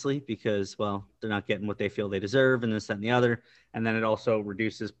 obviously, because, well, they're not getting what they feel they deserve and this, that, and the other. And then it also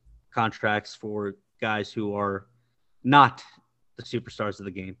reduces contracts for guys who are not the superstars of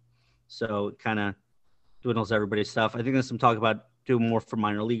the game. So it kind of dwindles everybody's stuff. I think there's some talk about doing more for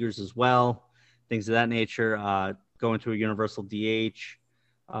minor leaguers as well, things of that nature, going to a universal DH.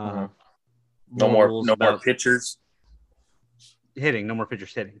 No more pitchers hitting. No more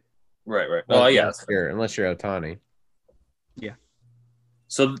pitchers hitting. Right. Well, unless you're Ohtani. Yeah.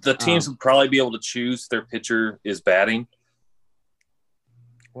 So the teams would probably be able to choose their pitcher is batting.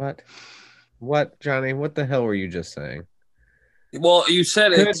 What, Johnny? What the hell were you just saying? Well, you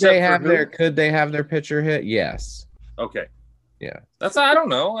said could they have their pitcher hit? Yes. Okay. Yeah. I don't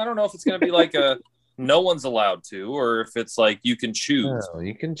know. I don't know if it's going to be like no one's allowed to, or if it's like you can choose. No,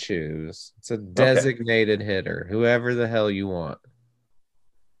 you can choose. It's a designated hitter, whoever the hell you want.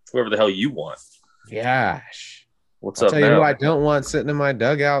 Whoever the hell you want. Gosh. I'll tell you who I don't want sitting in my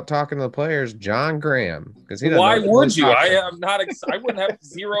dugout talking to the players, John Graham. Because why would you? I wouldn't have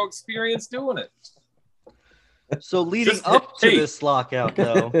zero experience doing it. So leading up to this lockout,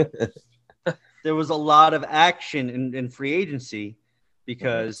 though, there was a lot of action in free agency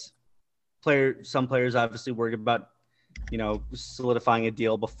because some players obviously worried about, solidifying a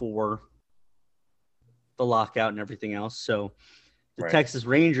deal before the lockout and everything else. So the Texas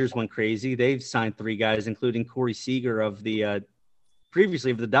Rangers went crazy. They've signed 3 guys, including Corey Seager of the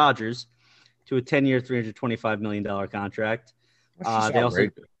previously of the Dodgers, to a 10-year, $325 million contract.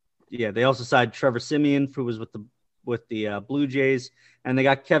 They also signed Trevor Simeon, who was with the Blue Jays, and they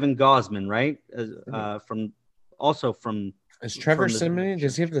got Kevin Gausman, right? From is Trevor Simeon?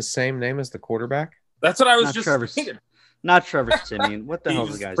 Does he have the same name as the quarterback? That's what I was thinking. Not Trevor Simeon. What the hell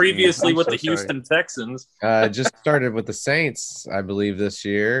is the guy's previously name? with the Houston Texans. Just started with the Saints, I believe, this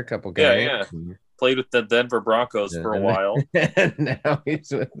year. A couple games. Yeah. Played with the Denver Broncos for a while. And now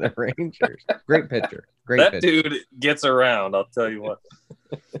he's with the Rangers. Great pitcher. Dude gets around, I'll tell you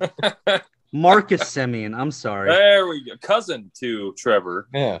what. Marcus Simeon. I'm sorry. There we go. Cousin to Trevor.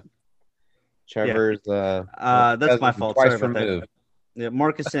 Yeah. Trevor's that's my fault. Sorry about removed. that. Yeah,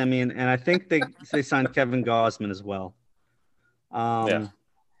 Marcus Simeon, and I think they signed Kevin Gausman as well. What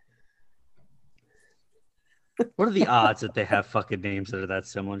are the odds that they have fucking names that are that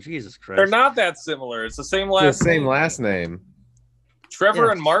similar? Jesus Christ. They're not that similar. It's the same last name.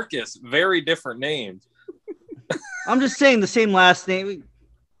 Trevor and Marcus, very different names. I'm just saying the same last name.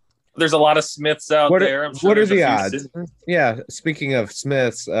 There's a lot of Smiths out there. I'm sure what are the odds? Yeah, speaking of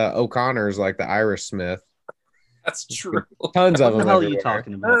Smiths, O'Connor's like the Irish Smith. That's true. Tons of them. What the hell are you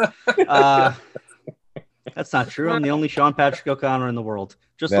talking about? That's not true. I'm the only Sean Patrick O'Connor in the world.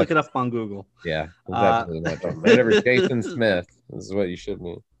 Just look it up on Google. Yeah, definitely not. Whatever Jason Smith. This is what you should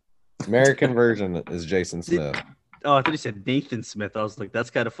mean. American version is Jason Smith. I thought he said Nathan Smith. I was like,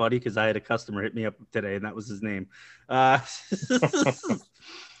 that's kind of funny because I had a customer hit me up today, and that was his name. So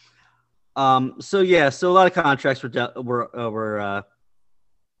a lot of contracts were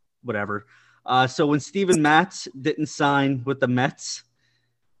whatever. So when Steven Matz didn't sign with the Mets,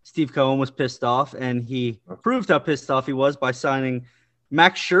 Steve Cohen was pissed off, and he proved how pissed off he was by signing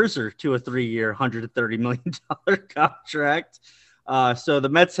Max Scherzer to a 3-year, $130 million contract. So the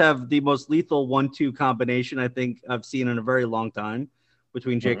Mets have the most lethal 1-2 combination I think I've seen in a very long time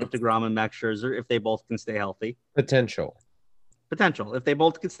between Jacob deGrom and Max Scherzer, if they both can stay healthy. Potential. If they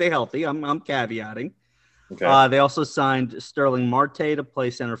both can stay healthy, I'm caveating. Okay. They also signed Sterling Marte to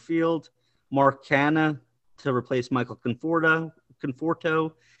play center field, Mark Canha to replace Michael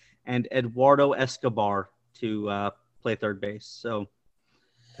Conforto, and Eduardo Escobar to play third base. So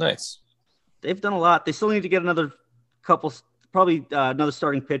nice. They've done a lot. They still need to get another couple, probably another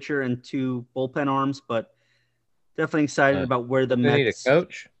starting pitcher and 2 bullpen arms, but definitely excited about where the Mets. Need a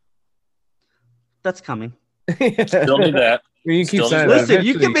coach. That's coming. Still need that. You keep saying listen,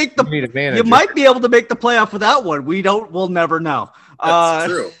 you can make you might be able to make the playoff without one. We'll never know.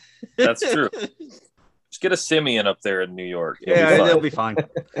 That's true. That's true. Just get a Simeon up there in New York. They'll be fine.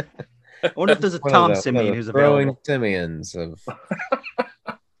 I wonder if there's a Tom Simeon who's available. Simeons of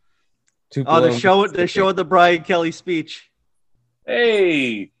they're showing the Brian Kelly speech.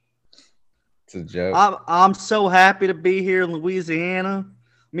 Hey, it's a joke. I'm so happy to be here in Louisiana.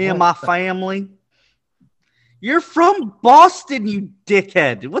 Me and my family. You're from Boston, you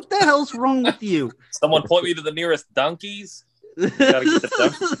dickhead. What the hell's wrong with you? Someone point me to the nearest donkeys. Gotta get the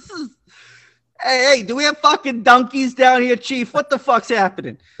donkeys. Hey, do we have fucking donkeys down here, Chief? What the fuck's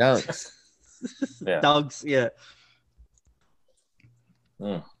happening? Dunks. Dunks, yeah.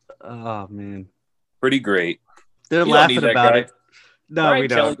 Mm. Oh, man. pretty great. They're laughing about it. No, Brian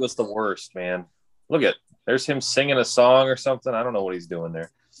Kelly was the worst, man. Look at there's him singing a song or something. I don't know what he's doing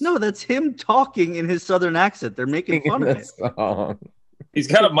there. No, that's him talking in his southern accent. They're making fun of it. Song. He's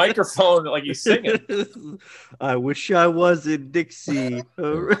got a microphone like he's singing. I wish I was in Dixie.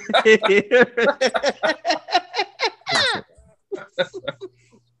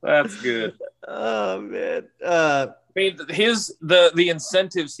 That's good. Oh man. I mean, the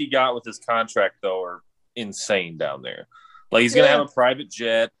incentives he got with his contract though are insane down there. Like he's gonna have a private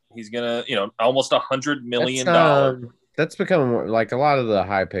jet. He's gonna, almost $100 million. That's becoming more like a lot of the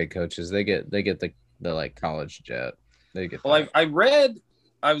high paid coaches. They get the like college jet. They get. Well, I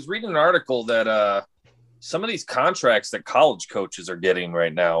was reading an article that some of these contracts that college coaches are getting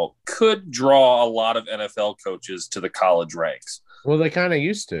right now could draw a lot of NFL coaches to the college ranks. Well, they kind of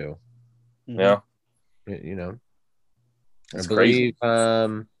used to. Yeah. I believe.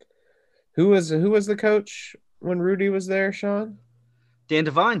 Who was the coach when Rudy was there, Sean? Dan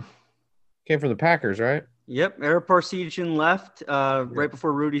Devine. Came from the Packers, right? Yep. Eric Parsegian left right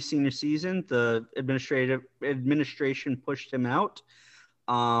before Rudy's senior season. The administration pushed him out,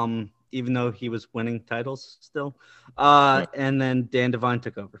 even though he was winning titles still. And then Dan Devine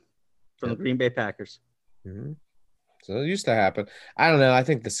took over from the Green Bay Packers. Mm-hmm. So it used to happen. I don't know. I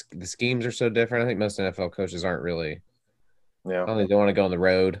think the schemes are so different. I think most NFL coaches aren't really. Yeah. I don't think they want to go on the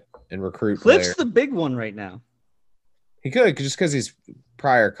road and recruit. Cliff's players. the big one right now. He could just because he's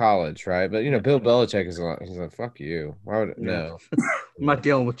prior college, right? But Bill Belichick he's like, fuck you. Why would no? I'm not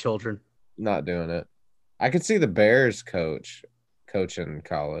dealing with children. Not doing it. I could see the Bears coaching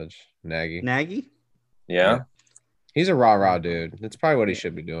college. Nagy. Yeah. He's a rah dude. That's probably what he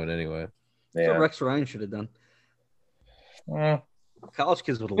should be doing anyway. That's what Rex Ryan should have done. College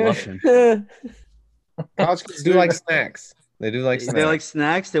kids would have loved him. College kids do like snacks. They do like snacks. They like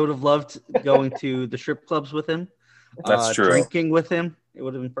snacks. They would have loved going to the strip clubs with him. That's true. Drinking with him. It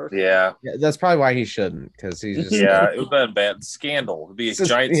would have been perfect. Yeah. That's probably why he shouldn't, because he's just it would have been a bad scandal. It would be a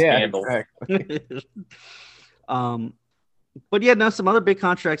giant scandal. Exactly. But yeah, some other big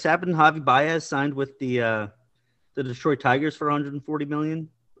contracts happened. Javi Baez signed with the Detroit Tigers for $140 million.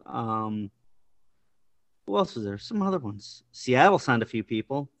 Who else was there? Some other ones. Seattle signed a few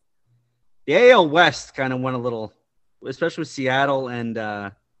people. The AL West kind of went a little, especially with Seattle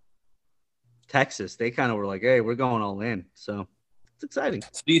and Texas. They kind of were like, "Hey, we're going all in." So it's exciting.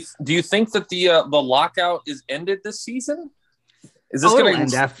 So do you think that the lockout is ended this season? Is this going to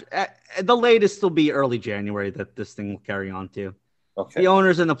end after the latest? Will be early January that this thing will carry on to. Okay. The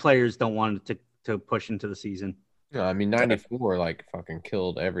owners and the players don't want it to push into the season. No, I mean 94 like fucking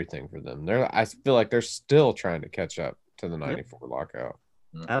killed everything for them. I feel like they're still trying to catch up to the 94 lockout.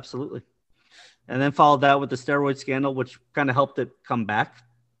 Absolutely. And then followed that with the steroid scandal, which kind of helped it come back.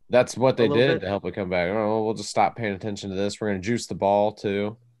 That's what they did to help it come back. Oh, we'll just stop paying attention to this. We're going to juice the ball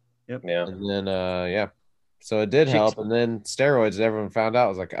too. Yep. Yeah. And then so it did help. And then steroids, everyone found out,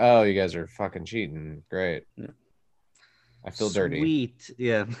 was like, oh, you guys are fucking cheating. Great. Yeah. I feel dirty. Sweet.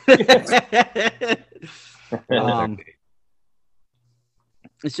 Yeah.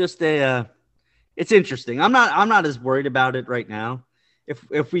 It's just it's interesting. I'm not as worried about it right now.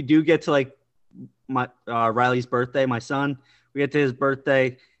 If we do get to like my Riley's birthday, my son, we get to his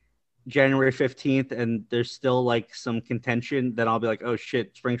birthday January 15th and there's still like some contention, then I'll be like, oh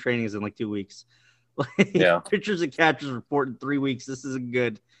shit, spring training is in like 2 weeks. Pitchers and catchers report in 3 weeks. This isn't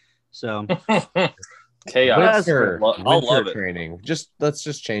good. So chaos. Winter I'll love it. Training. Let's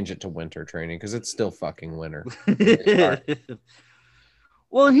just change it to winter training because it's still fucking winter.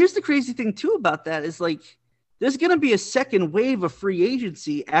 Well, and here's the crazy thing too about that is like there's going to be a second wave of free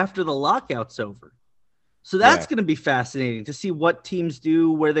agency after the lockout's over. So that's going to be fascinating to see what teams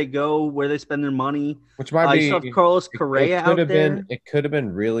do, where they go, where they spend their money. Which might be Carlos Correa out there. It could have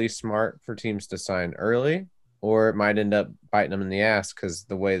been really smart for teams to sign early, or it might end up biting them in the ass because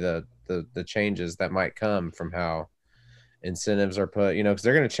the way the changes that might come from how incentives are put, because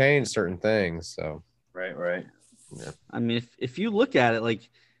they're going to change certain things. So right. Yeah. I mean, if you look at it, like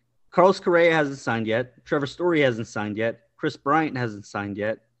Carlos Correa hasn't signed yet, Trevor Story hasn't signed yet, Chris Bryant hasn't signed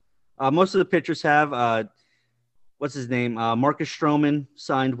yet. Most of the pitchers have. What's his name? Marcus Stroman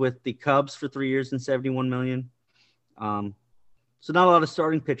signed with the Cubs for 3 years and $71 million. So not a lot of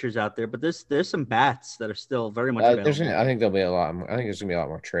starting pitchers out there, but there's some bats that are still very much available. I think there's gonna be a lot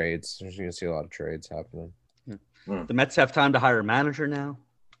more trades. There's gonna see a lot of trades happening. Yeah. The Mets have time to hire a manager now.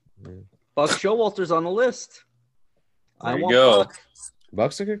 Buck Showalter's on the list. There you go.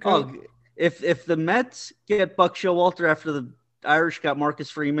 Buck's a good coach. If the Mets get Buck Showalter after the Irish got Marcus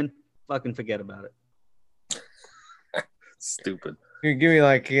Freeman, fucking forget about it. Stupid. You give me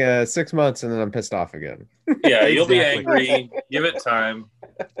like 6 months, and then I'm pissed off again. Yeah, you'll be angry. Give it time.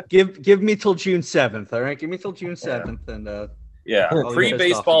 Give me till June 7th. All right, give me till June 7th, and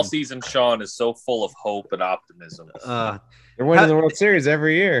pre-baseball season. Sean is so full of hope and optimism. They're winning the World Series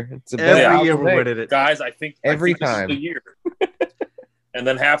every year. It's every year we're winning it, guys. I think every time this is the year. And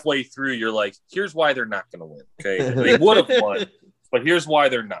then halfway through, you're like, "Here's why they're not going to win." Okay, they would have won, but here's why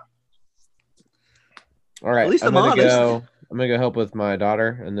they're not. All right, at least I'm honest. I'm gonna go help with my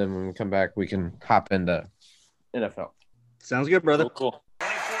daughter, and then when we come back, we can hop into NFL. Sounds good, brother. Cool.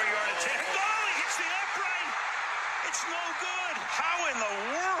 24-yard attempt. Oh, he hits the upright. It's no good. How in the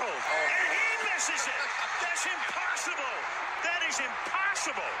world? And he misses it. That's impossible. That is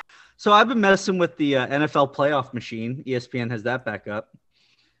impossible. So I've been messing with the NFL playoff machine. ESPN has that back up,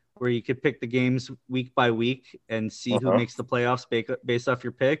 where you could pick the games week by week and see who makes the playoffs based off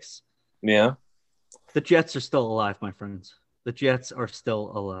your picks. Yeah. The Jets are still alive, my friends. The Jets are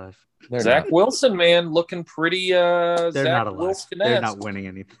still alive. Zach Wilson, man, looking pretty. They're Zach not alive. Wilson-esque. They're not winning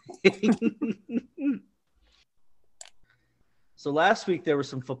anything. So last week there were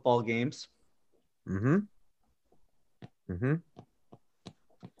some football games. There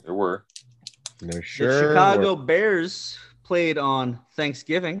were. There sure The Chicago Bears played on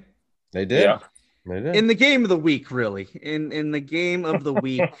Thanksgiving. They did. Yeah. They did. In the game of the week, really. In the game of the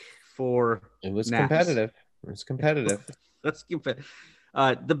week for it was naps. competitive. It was competitive. Let's keep it.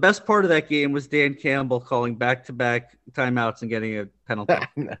 The best part of that game was Dan Campbell calling back-to-back timeouts and getting a penalty.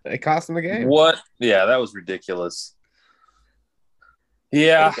 It cost him the game. What? Yeah, that was ridiculous.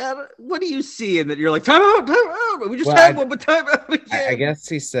 Yeah. What do you see in that? You're like, timeout. We just had one, but timeout again. I guess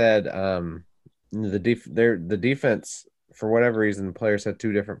he said the defense, for whatever reason, the players had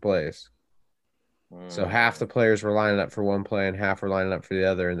two different plays. So half the players were lining up for one play and half were lining up for the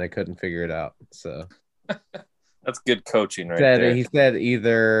other, and they couldn't figure it out. So that's good coaching there. He said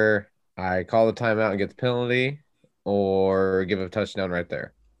either I call the timeout and get the penalty or give a touchdown right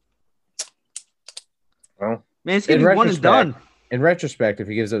there. Well, man, it's getting one and done. In retrospect, if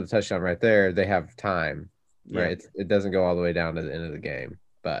he gives up the touchdown right there, they have time. Right? It doesn't go all the way down to the end of the game.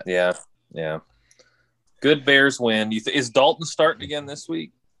 But yeah. Good Bears win. Is Dalton starting again this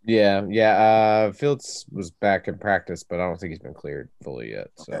week? Yeah. Fields was back in practice, but I don't think he's been cleared fully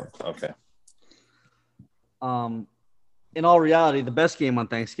yet. So okay. In all reality, the best game on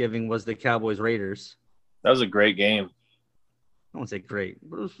Thanksgiving was the Cowboys-Raiders. That was a great game. I won't say great,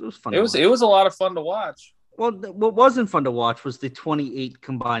 but it was fun. It was a lot of fun to watch. Well, what wasn't fun to watch was the 28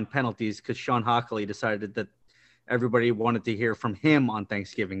 combined penalties because Sean Hockley decided that everybody wanted to hear from him on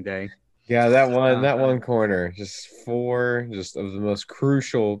Thanksgiving Day. Yeah, that one corner, just four of the most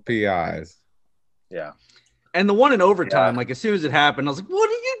crucial PIs. Yeah. And the one in overtime, like as soon as it happened, I was like, what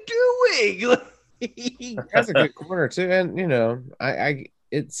are you doing? That's a good corner too. And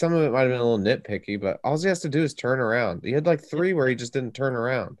some of it might have been a little nitpicky, but all he has to do is turn around. He had like three where he just didn't turn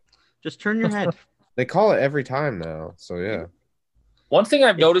around. Just turn your head. They call it every time now. So yeah. One thing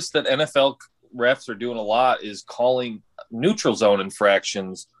I've noticed that NFL refs are doing a lot is calling neutral zone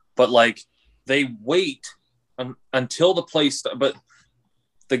infractions, but like they wait until the play but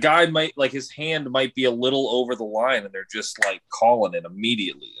the guy might his hand might be a little over the line and they're just like calling it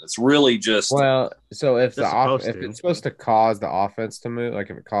immediately. It's really just so if it's supposed to cause the offense to move, like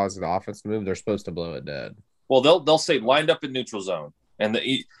if it causes the offense to move, they're supposed to blow it dead. Well, they'll say lined up in neutral zone, and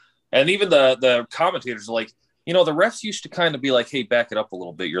even the commentators are like, the refs used to kind of be like, hey, back it up a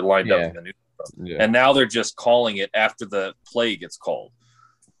little bit. You're lined up in the neutral zone. And now they're just calling it after the play gets called.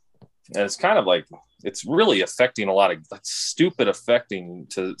 And it's kind of like, it's really affecting a lot of stupid affecting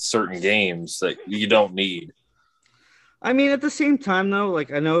to certain games that you don't need. I mean, at the same time, though,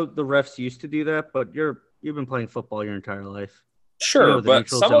 I know the refs used to do that, but you've been playing football your entire life. Sure, but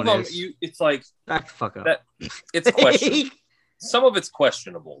some of them, it's like back the fuck up. It's questionable. Some of it's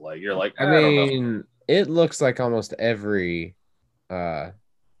questionable. Like you're like, I don't know. It looks like almost every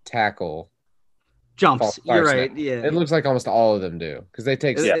tackle jumps. You're right. Yeah, it looks like almost all of them do because they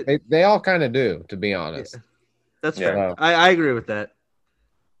take. They all kind of do, to be honest. Yeah. That's fair. I agree with that.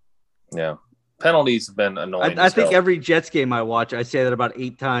 Yeah, penalties have been annoying. I think every Jets game I watch, I say that about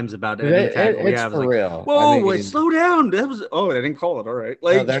 8 times about every tackle we have. For real. Whoa, slow down. That was. Oh, they didn't call it. All right.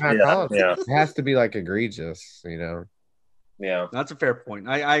 No, they're not calling it. Yeah. It has to be egregious, Yeah, that's a fair point.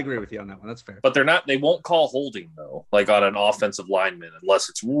 I agree with you on that one. That's fair. But they won't call holding though, like on an offensive lineman, unless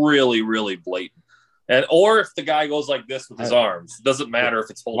it's really, really blatant. Or if the guy goes like this with his arms, it doesn't matter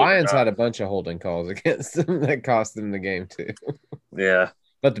if it's holding. Lions had a bunch of holding calls against them that cost them the game too. Yeah,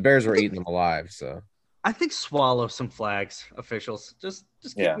 but the Bears were eating them alive. So I think swallow some flags, officials. Just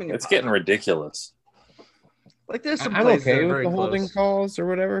it's getting ridiculous. Like there's some I'm plays okay that are with very the holding close. calls or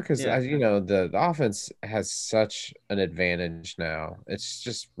whatever because Yeah. the offense has such an advantage now. It's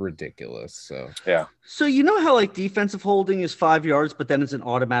just ridiculous. So Yeah. So you know how like defensive holding is 5 yards, but then it's an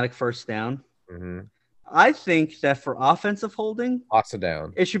automatic first down. I think that for offensive holding, loss of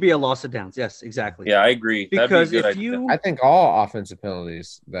down. it should be a loss of downs. Yes, exactly. Yeah, I agree. Because that'd be a good if idea. you, I think all offensive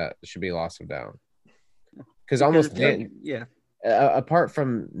penalties that should be loss of down. Because almost apart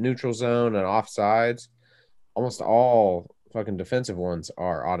from neutral zone and offsides, almost all fucking defensive ones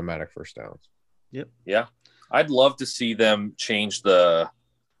are automatic first downs. Yep. Yeah. I'd love to see them change the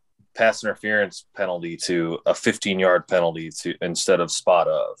pass interference penalty to a 15-yard penalty instead of spot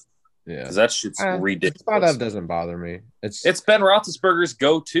of. Yeah. Because that shit's ridiculous. Spot of doesn't bother me. It's Ben Roethlisberger's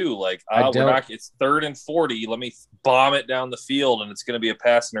go-to. Like, it's 3rd and 40. Let me bomb it down the field, and it's going to be a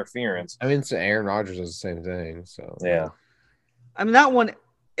pass interference. I mean, Aaron Rodgers does the same thing. So yeah. I mean, that one,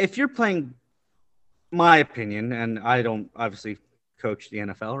 if you're playing, my opinion, and I don't obviously coach the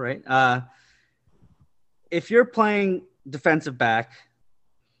NFL, right? If you're playing defensive back,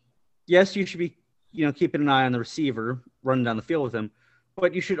 yes, you should be, keeping an eye on the receiver, running down the field with him,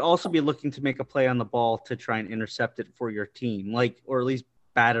 but you should also be looking to make a play on the ball to try and intercept it for your team, or at least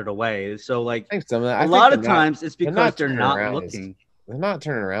bat it away. So, a lot of times it's because they're not looking. They're not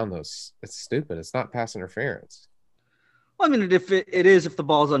turning around those. It's stupid. It's not pass interference. Well, I mean, if it is, if the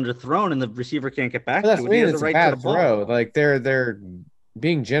ball's underthrown and the receiver can't get back to it, he has the right to the ball. Like they're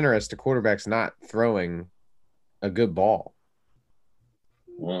being generous to quarterbacks not throwing a good ball.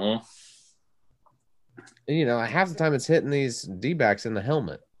 Mm-hmm. Half the time it's hitting these D-backs in the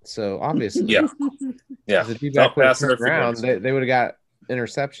helmet. So obviously, yeah. If the D-back would have turned around, they would have got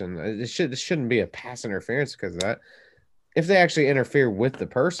interception. This shouldn't be a pass interference because of that. If they actually interfere with the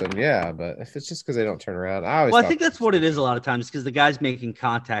person, yeah, but if it's just because they don't turn around, I think that's what it is a lot of times because the guy's making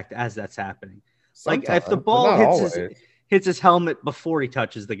contact as that's happening. Sometimes, like if the ball hits his helmet before he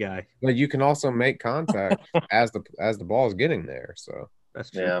touches the guy. But you can also make contact as the ball is getting there. So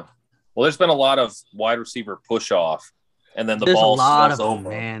that's true. Yeah. Well, there's been a lot of wide receiver push off, and then the ball falls over,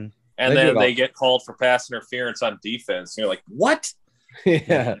 man. And then they get called for pass interference on defense. And you're like, what?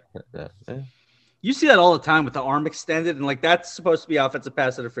 Yeah. You see that all the time with the arm extended, and that's supposed to be offensive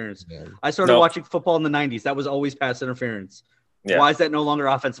pass interference. Yeah. I started watching football in the 90s. That was always pass interference. Yeah. Why is that no longer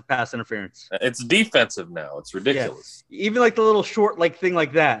offensive pass interference? It's defensive now. It's ridiculous. Yeah. Even the little short thing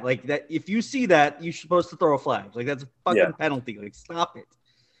like that. If you see that, you're supposed to throw a flag. That's a fucking penalty. Stop it.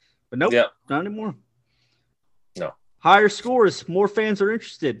 But nope, not anymore. No. Higher scores, more fans are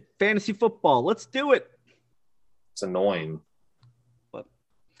interested. Fantasy football, let's do it. It's annoying.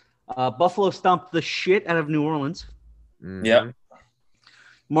 Buffalo stomped the shit out of New Orleans. Mm-hmm. Yeah.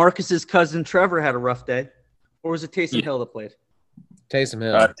 Marcus's cousin Trevor had a rough day. Or was it Taysom Hill that played? Taysom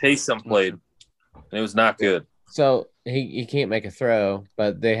Hill. Taysom played. And it was not good. So he can't make a throw,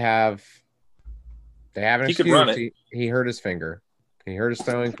 but they have an excuse. He could run it. He hurt his finger. He hurt his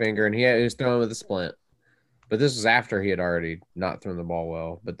throwing finger, and he was throwing with a splint. But this was after he had already not thrown the ball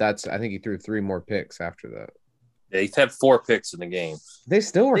well. But I think he threw 3 more picks after that. Yeah, he's had 4 picks in the game. They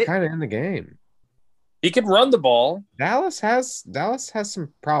still were kind of in the game. He can run the ball. Dallas has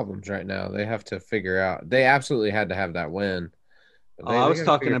some problems right now. They have to figure out. They absolutely had to have that win. I was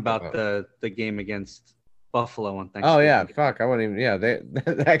talking about the game against Buffalo on Thanksgiving. Oh yeah, fuck! I wouldn't even. Yeah,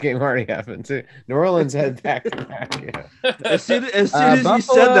 that game already happened too. New Orleans had back to back. Yeah. As soon as Buffalo, you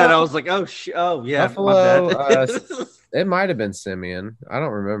said that, I was like, oh yeah, Buffalo. It might have been Simeon. I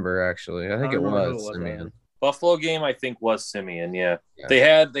don't remember actually. I think it was Simeon. Buffalo game, I think, was Simeon. Yeah. They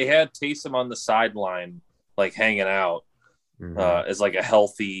had Taysom on the sideline, hanging out, as a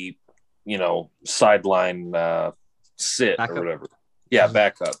healthy, sideline sit backup. Or whatever. Yeah,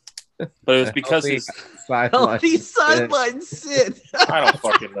 backup. But it was because he's healthy sideline sit. I don't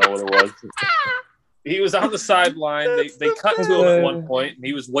fucking know what it was. He was on the sideline. They cut to him at one point, and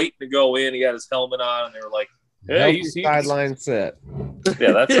he was waiting to go in. He had his helmet on, and they were like, "Hey, he's sideline sit."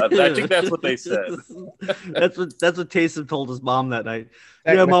 Yeah, I think that's what they said. That's what Taysom told his mom that night.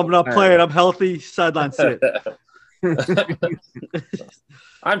 Yeah, Mom, I'm not playing. I'm healthy. Sideline sit.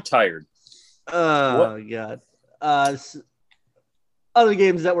 I'm tired. Oh God. Other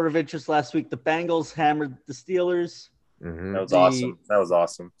games that were of interest last week: the Bengals hammered the Steelers. Mm-hmm. That was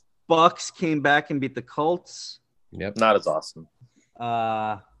awesome. Bucks came back and beat the Colts. Yep, not as awesome.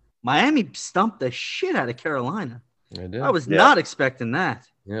 Miami stumped the shit out of Carolina. They did. I was not expecting that.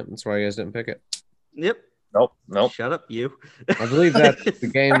 Yep, that's why you guys didn't pick it. Yep. Nope. Shut up, you. I believe that's the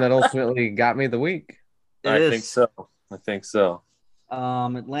game that ultimately got me the week. I think so.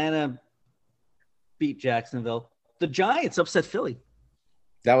 Atlanta beat Jacksonville. The Giants upset Philly.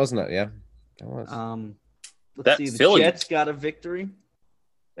 That was not. Yeah, that was. Let's see. The Jets got a victory.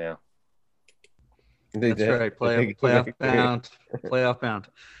 Yeah. That's right. Playoff bound. Playoff bound.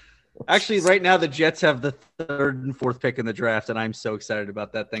 Actually, right now the Jets have the 3rd and 4th pick in the draft, and I'm so excited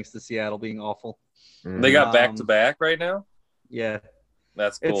about that. Thanks to Seattle being awful. They got back to back right now. Yeah,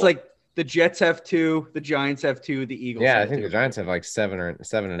 that's cool. It's like the Jets have 2, the Giants have 2, the Eagles. Yeah, have I think 2. the Giants have like 7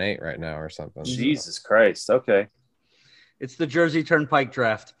 and 8 right now or something. Jesus Christ. Okay. It's the Jersey Turnpike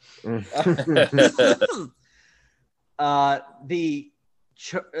draft. The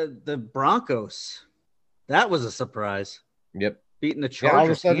Broncos. That was a surprise. Yep. Beating the Chargers. All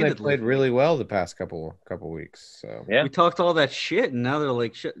of a sudden they played really well the past couple weeks. So yeah, we talked all that shit, and now they're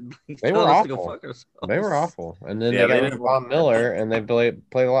like shit. They were awful. They were awful, and then they got rid of Von Miller, and they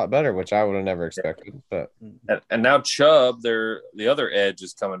played a lot better, which I would have never expected. But and now Chubb, the other edge,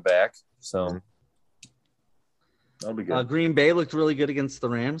 is coming back, so that'll be good. Green Bay looked really good against the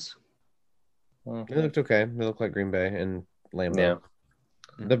Rams. They looked okay. They looked like Green Bay and Lambeau. Yeah.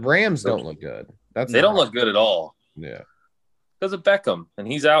 The Rams don't look good. They don't look good at all. Yeah. Because of Beckham, and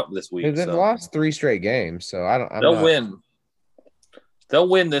he's out this week. They've lost 3 straight games, so They'll win. They'll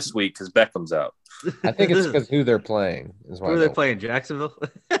win this week because Beckham's out. I think it's because who they're playing is why. Who are they playing? Jacksonville?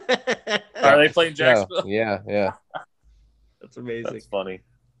 Are they playing Jacksonville? Yeah. That's amazing. That's funny.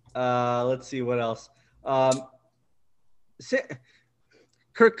 Let's see what else.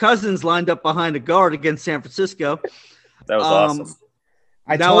 Kirk Cousins lined up behind a guard against San Francisco. That was awesome.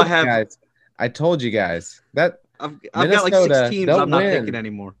 I told you guys that I've got like 6 teams I'm not picking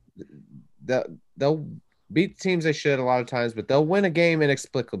anymore. They'll beat teams they should a lot of times, but they'll win a game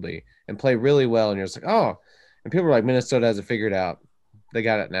inexplicably and play really well. And you're just like, oh, and people are like, Minnesota has it figured out. They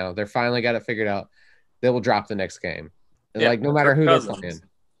got it now. They're finally got it figured out. They will drop the next game. And like, no matter who they're playing.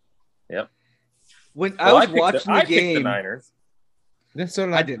 Yep. When I was watching the game, the Niners.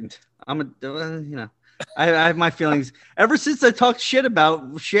 I didn't. I have my feelings. Ever since I talked shit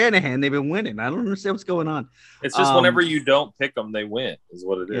about Shanahan, they've been winning. I don't understand what's going on. It's just whenever you don't pick them, they win, is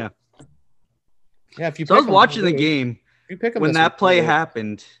what it is. Yeah. If you I was watching the game when that play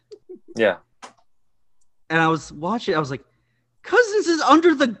happened. Yeah. And I was watching. I was like, Cousins is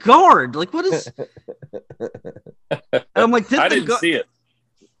under the guard. Like, what is? And I'm like, I didn't see it.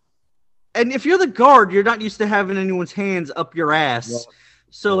 And if you're the guard, you're not used to having anyone's hands up your ass. Yeah.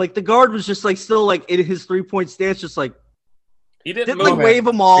 So, like, the guard was just, like, still, like, in his 3-point stance, just, like, he didn't like, wave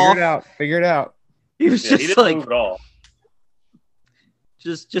him off. Figure it out. He was just, he didn't like, move at all.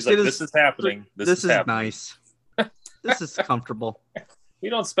 Just like, this is happening. This is happening. Nice. This is comfortable. We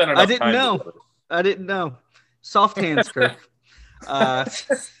don't spend enough time. I didn't know. Soft hands, Kirk.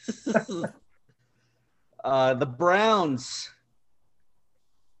 The Browns.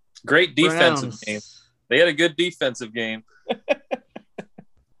 Great defensive game. They had a good defensive game.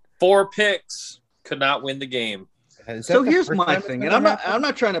 4 picks, could not win the game. So here's my thing, and I'm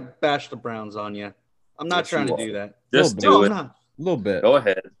not trying to bash the Browns on you. I'm not trying to do that. Just do it. A little bit. Go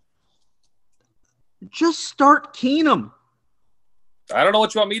ahead. Just start Keenum. I don't know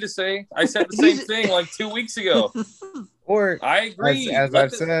what you want me to say. I said the same thing like 2 weeks ago. Or I agree. As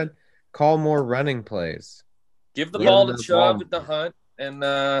I've said, call more running plays. Give the ball to Chubb at the Hunt, and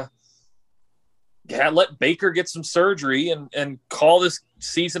let Baker get some surgery and call this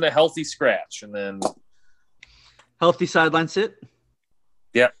season a healthy scratch, and then healthy sideline sit.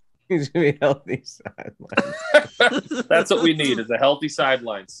 Yeah, he's gonna be healthy sideline. That's what we need is a healthy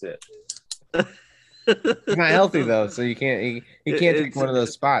sideline sit. He's not healthy though, so you can't. He can't take one of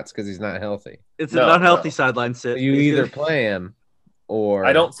those spots because he's not healthy. It's an unhealthy sideline sit. You either play him or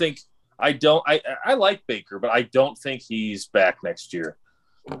I like Baker, but I don't think he's back next year.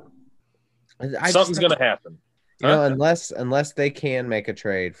 Something's going to happen. You know, unless they can make a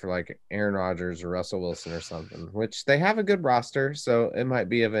trade for like Aaron Rodgers or Russell Wilson or something, which they have a good roster, so it might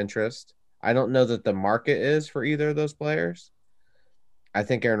be of interest. I don't know that the market is for either of those players. I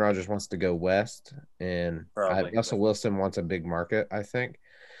think Aaron Rodgers wants to go west, and Russell Wilson wants a big market, I think.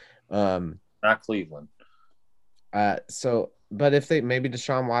 Not Cleveland. But if they maybe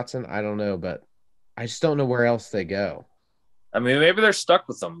Deshaun Watson, I don't know, but I just don't know where else they go. I mean, maybe they're stuck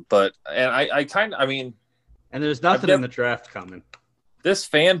with them, but and there's nothing in the draft coming. This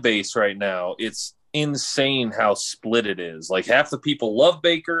fan base right now, it's insane how split it is. Like half the people love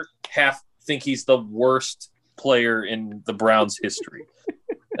Baker, half think he's the worst player in the Browns' history.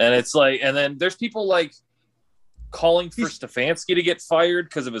 And it's like, and then there's people like calling for Stefanski to get fired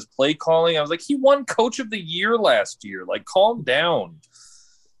because of his play calling. I was like, he won Coach of the Year last year. Like, calm down.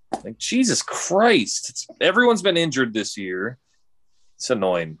 Like, Jesus Christ. Everyone's been injured this year. It's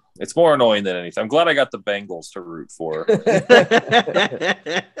annoying. It's more annoying than anything. I'm glad I got the Bengals to root for.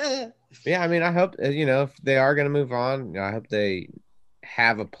 Yeah, I mean, I hope, if they are going to move on, I hope they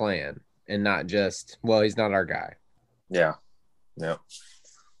have a plan and not just, well, he's not our guy. Yeah. It's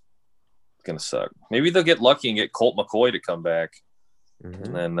going to suck. Maybe they'll get lucky and get Colt McCoy to come back.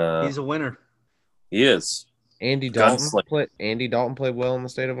 Mm-hmm. And then he's a winner. He is. Andy Dalton played well in the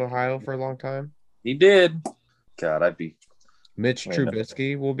state of Ohio for a long time. He did. God, Mitch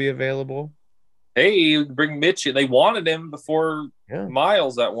Trubisky will be available. Hey, bring Mitch in. They wanted him before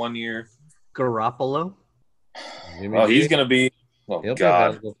Miles that 1 year. Garoppolo. He's going to be. Oh, He'll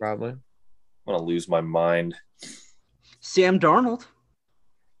God. be available probably. I'm going to lose my mind. Sam Darnold.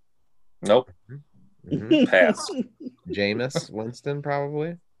 Nope. Mm-hmm. Pass. Jameis Winston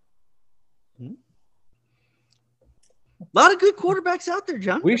probably. A lot of good quarterbacks out there,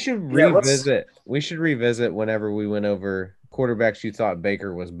 John. We should revisit. We should revisit whenever we went over quarterbacks you thought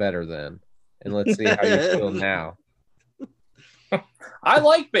Baker was better than, and let's see how you feel now. I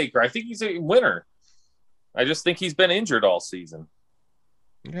like Baker. I think he's a winner. I just think he's been injured all season.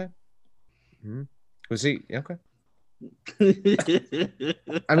 Okay. Mm-hmm. Was he okay?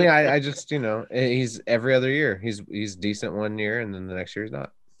 I mean, I just he's every other year. He's decent 1 year, and then the next year he's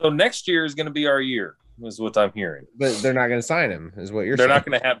not. So next year is going to be our year. Is what I'm hearing. But they're not going to sign him, is what you're saying. They're not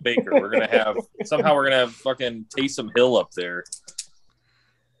going to have Baker. We're going to have fucking Taysom Hill up there.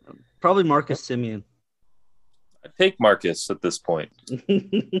 Probably Marcus Simeon. I take Marcus at this point.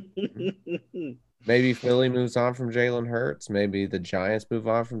 Maybe Philly moves on from Jalen Hurts. Maybe the Giants move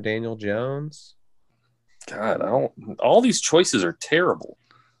on from Daniel Jones. God, all these choices are terrible.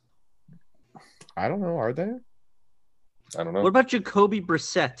 I don't know. Are they? I don't know. What about Jacoby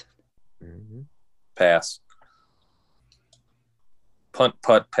Brissett? Mm-hmm. Pass. Punt,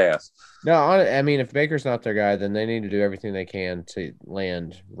 putt, pass. No, I mean, if Baker's not their guy, then they need to do everything they can to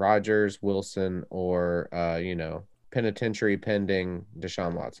land Rodgers, Wilson, or penitentiary pending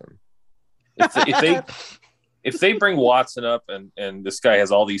Deshaun Watson. If they bring Watson up and this guy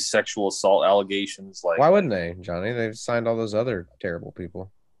has all these sexual assault allegations, why wouldn't they, Johnny? They've signed all those other terrible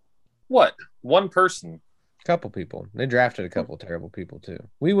people. What? One person. Couple people. They drafted a couple terrible people too.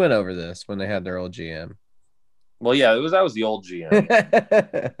 We went over this when they had their old GM. Well, yeah, that was the old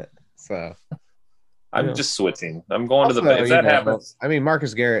GM. So I'm just switching. I'm going to the if that happens. I mean,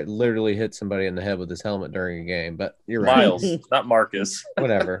 Marcus Garrett literally hit somebody in the head with his helmet during a game, but you're right. Miles, not Marcus.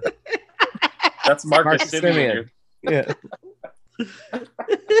 Whatever. That's Marcus Simeon. Yeah.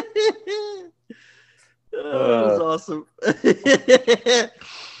 That was awesome.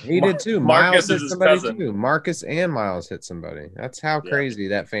 He did too. Marcus Miles hit is his somebody cousin. too. Marcus and Miles hit somebody. That's how crazy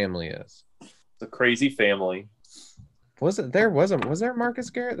that family is. It's a crazy family. Was there Marcus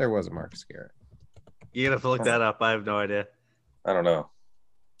Garrett? There was a Marcus Garrett. You gotta look that up. I have no idea. I don't know.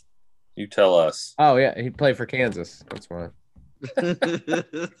 You tell us. Oh yeah, he played for Kansas. That's why.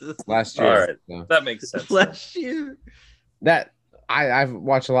 Last year. All right, so. that makes sense. Last year. That I've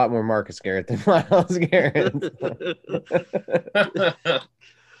watched a lot more Marcus Garrett than Miles Garrett.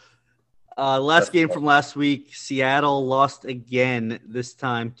 Last game from last week, Seattle lost again, this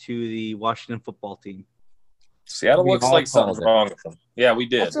time to the Washington football team. Seattle looks like something's wrong with them. Yeah, we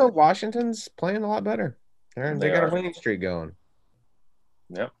did. Also, Washington's playing a lot better. They got a winning streak going.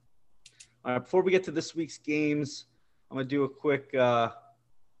 Yep. All right, before we get to this week's games, I'm going to do a quick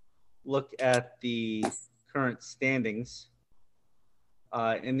look at the current standings.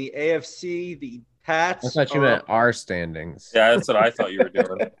 In the AFC, the Pats. I thought you meant our standings. Yeah, that's what I thought you were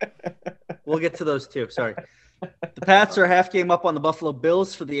doing. We'll get to those too. Sorry. The Pats are a half game up on the Buffalo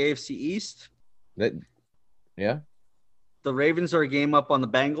Bills for the AFC East. Yeah. The Ravens are a game up on the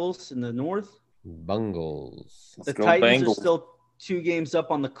Bengals in the North. Bungles. The Titans are still 2 games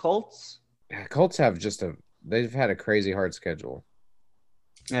up on the Colts. Yeah, Colts have they've had a crazy hard schedule.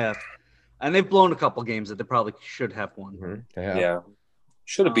 Yeah. And they've blown a couple games that they probably should have won. Mm-hmm. Yeah.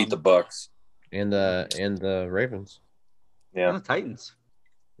 Should have beat the Bucks. And the Ravens. Yeah. And the Titans.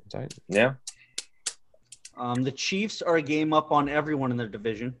 Yeah. The Chiefs are a game up on everyone in their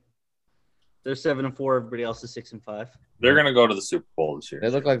division. They're 7-4. Everybody else is 6-5. They're going to go to the Super Bowl this year. They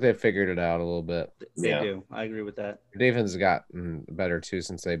look like they figured it out a little bit. They do. I agree with that. Their defense has gotten better too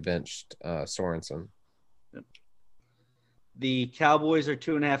since they benched Sorensen. Yep. The Cowboys are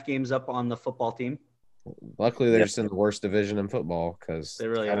 2.5 games up on the football team. Luckily, they're just in the worst division in football because they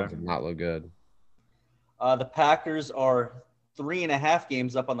really Cowboys did not look good. The Packers are 3.5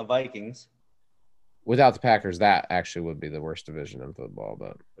 games up on the Vikings. Without the Packers, that actually would be the worst division in football.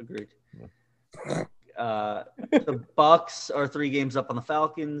 But agreed. The Bucks are 3 games up on the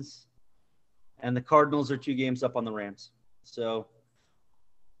Falcons, and the Cardinals are 2 games up on the Rams. So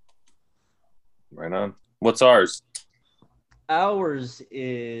Right on. What's ours? Ours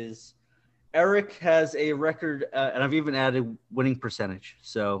is Eric has a record, and I've even added winning percentage,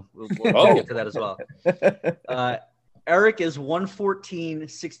 so we'll get to that as well. Eric is 114,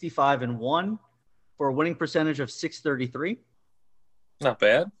 65, and 1 for a winning percentage of 633. Not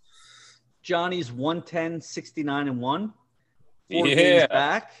bad. Johnny's 110, 69, and 1. 4 games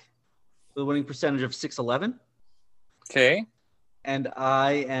back with a winning percentage of 611. Okay. And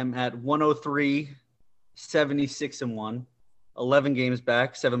I am at 103, 76, and 1. 11 games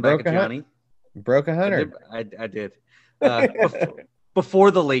back, 7 back at Johnny. Broke 100. I did.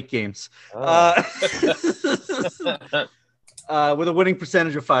 Before the late games. Oh. With a winning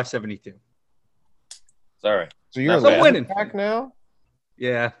percentage of 572. Sorry. So you're winning back now?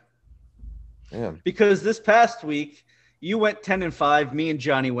 Yeah. Yeah. Because this past week, you went 10-5. Me and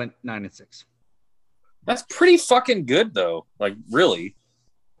Johnny went 9-6. That's pretty fucking good, though. Like, really.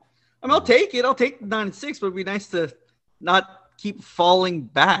 I mean, I'll take it. I'll take 9-6, but it'd be nice to not keep falling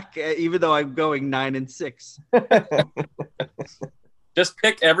back, even though I'm going 9-6. Just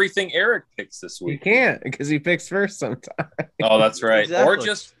pick everything Eric picks this week. You can't because he picks first sometimes. Oh, that's right. Exactly. Or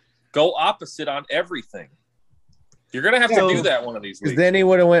just go opposite on everything. You're gonna have to do that one of these weeks. Then he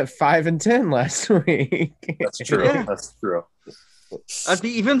would have went 5-10 last week. That's true. Yeah. That's true. I'd be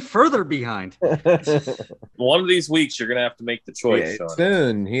even further behind. One of these weeks, you're gonna have to make the choice. Yeah,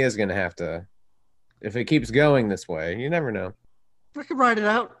 soon he is gonna have to. If it keeps going this way, you never know. I can ride it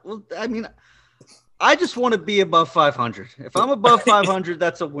out. Well, I mean, I just want to be above 500. If I'm above 500,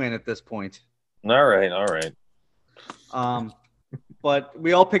 that's a win at this point. All right. But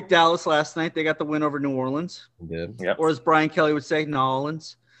we all picked Dallas last night. They got the win over New Orleans. Did. Yep. Or as Brian Kelly would say,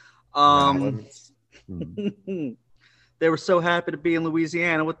 Nolans. They were so happy to be in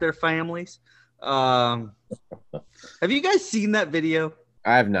Louisiana with their families. Have you guys seen that video?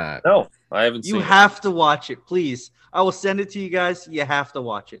 I have not. No, I haven't seen it. You have to watch it, please. I will send it to you guys. You have to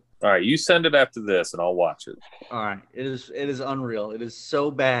watch it. All right, you send it after this, and I'll watch it. All right. It is unreal. It is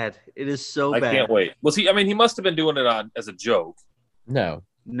so bad. It is so bad. I can't wait. Was he? I mean, he must have been doing it as a joke. No.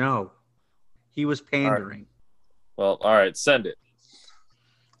 He was pandering. All right, send it.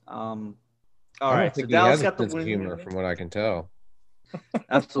 All I right. think So Dallas he has got the a sense of humor, from what I can tell.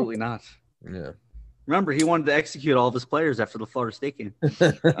 Absolutely not. Yeah. Remember, he wanted to execute all of his players after the Florida State game.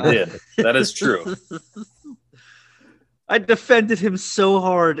 Yeah, that is true. I defended him so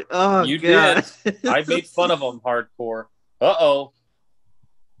hard. Oh, you God. did. I made fun of him hardcore. Uh-oh.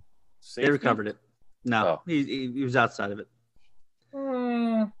 They recovered it. No, he was outside of it.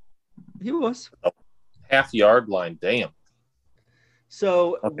 He was. Half-yard line. Damn.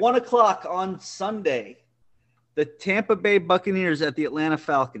 So, 1 o'clock on Sunday, the Tampa Bay Buccaneers at the Atlanta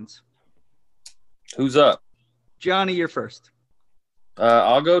Falcons. Who's up? Johnny, you're first.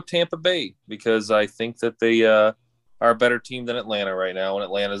 I'll go Tampa Bay because I think that they are a better team than Atlanta right now, and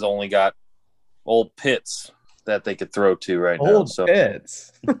Atlanta's only got old Pitts that they could throw to right now. Old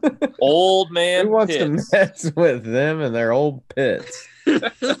Pitts. Old man Who wants Pitts. to mess with them and their old Pitts?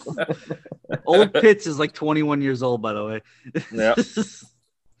 Old Pitts is like 21 years old, by the way. Yeah.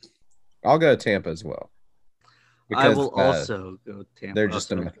 I'll go Tampa as well. I will also go Tampa. They're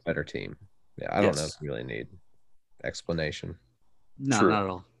just a much better team. Yeah, I don't know if you really need explanation. No, not at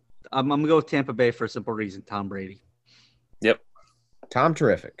all. I'm going to go with Tampa Bay for a simple reason. Tom Brady. Yep. Tom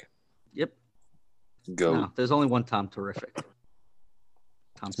Terrific. Yep. Go. No, there's only one Tom Terrific.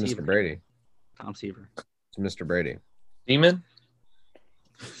 It's Mr. Brady. Tom Seaver. It's Mr. Brady. Seaman?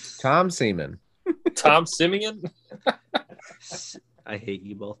 Tom Seaman. Tom Simeon? I hate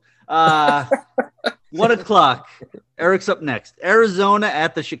you both. 1 o'clock. Eric's up next. Arizona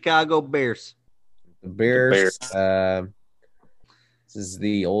at the Chicago Bears. The Bears. This is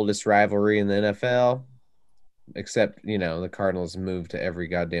the oldest rivalry in the NFL, except, the Cardinals moved to every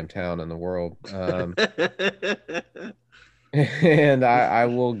goddamn town in the world. And I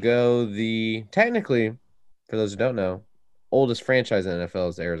will go technically, for those who don't know, oldest franchise in the NFL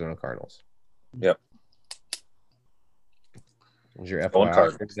is the Arizona Cardinals. Yep. Was your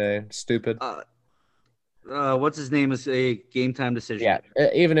FYI today stupid? What's his name is a game time decision. Yeah,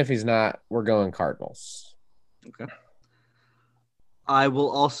 even if he's not, we're going Cardinals. Okay. I will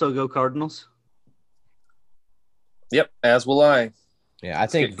also go Cardinals. Yep, as will I. Yeah, I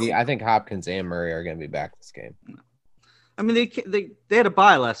think Hopkins and Murray are going to be back this game. I mean, they had a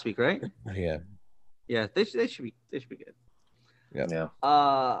bye last week, right? Yeah. Yeah, they should be good. Yeah.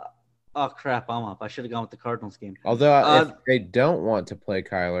 Oh crap! I'm up. I should have gone with the Cardinals game. Although if they don't want to play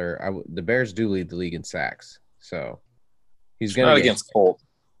Kyler, the Bears do lead the league in sacks, so he's going to against Colt.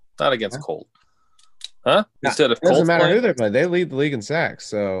 Not against Colt. Huh? Instead of Colts, doesn't matter who they're playing. They lead the league in sacks,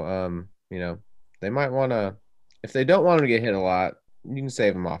 so They might want to, if they don't want him to get hit a lot, you can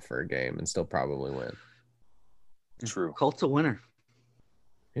save him off for a game and still probably win. True. Colts a winner.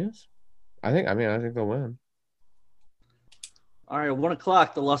 Yes. I think they'll win. All right,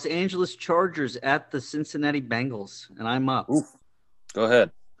 1:00. The Los Angeles Chargers at the Cincinnati Bengals, and I'm up. Ooh. Go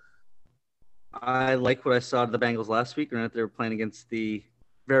ahead. I like what I saw of the Bengals last week. Granted, they were playing against the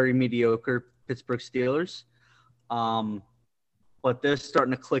very mediocre Pittsburgh Steelers. But they're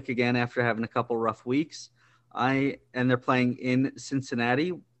starting to click again after having a couple rough weeks. And they're playing in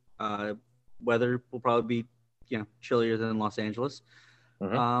Cincinnati. Weather will probably be, chillier than Los Angeles.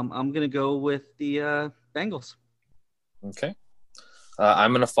 Mm-hmm. I'm going to go with the Bengals. Okay.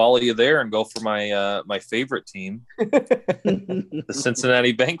 I'm going to follow you there and go for my favorite team, the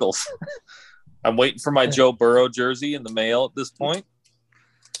Cincinnati Bengals. I'm waiting for my Joe Burrow jersey in the mail at this point.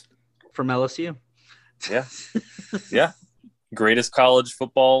 From LSU. Yeah. Yeah. Greatest college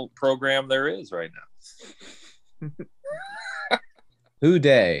football program there is right now. Who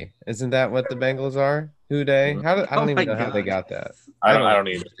Day? Isn't that what the Bengals are? Who Day? I don't even know how they got that. I don't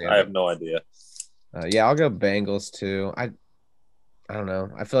either. I have no idea. Yeah, I'll go Bengals too. I don't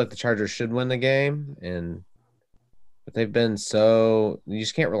know. I feel like the Chargers should win the game, but they've been you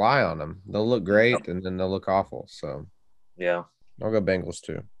just can't rely on them. They'll look great and then they'll look awful. So yeah, I'll go Bengals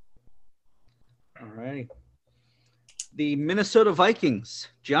too. All right. The Minnesota Vikings,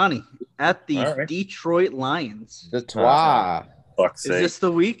 Johnny, at the Detroit Lions. The Trois. Fuck's sake. Is this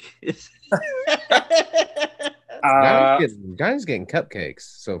the week? Johnny's getting cupcakes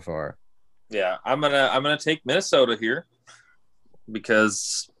so far. Yeah, I'm gonna take Minnesota here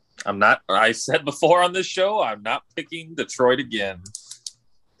because I'm not. I said before on this show, I'm not picking Detroit again.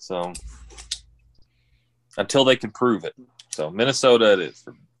 So until they can prove it, so Minnesota it is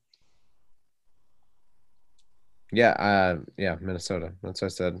for me. Yeah, Minnesota. That's what I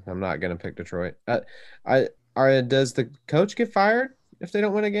said. I'm not gonna pick Detroit. Does the coach get fired if they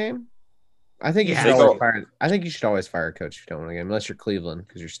don't win a game? I think you should always fire. I think you should always fire a coach if you don't win a game, unless you're Cleveland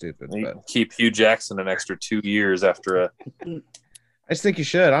because you're stupid. You keep Hugh Jackson an extra 2 years after a. I just think you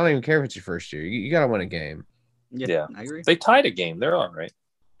should. I don't even care if it's your first year. You got to win a game. Yeah, I agree. They tied a game. They're all right.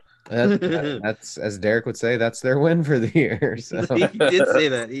 That's as Derek would say. That's their win for the year. So. He did say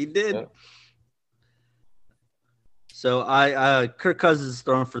that. He did. Yeah. So Kirk Cousins is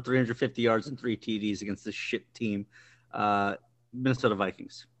throwing for 350 yards and 3 TDs against this shit team, Minnesota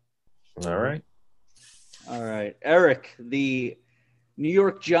Vikings. All right. Eric, the New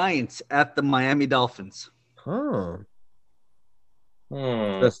York Giants at the Miami Dolphins. The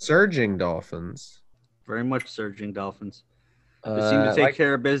surging Dolphins. Very much surging Dolphins. They seem to take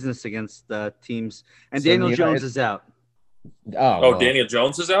care of business against teams. And Daniel Jones is out. Daniel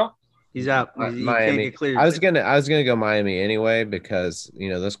Jones is out? He's out. He Miami. Can't get cleared. I was gonna go Miami anyway because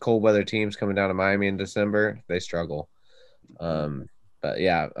those cold weather teams coming down to Miami in December, they struggle. But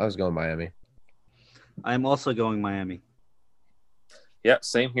yeah, I was going Miami. I'm also going Miami. Yeah,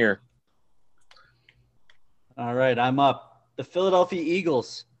 same here. All right, I'm up. The Philadelphia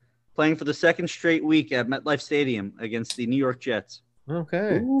Eagles playing for the second straight week at MetLife Stadium against the New York Jets.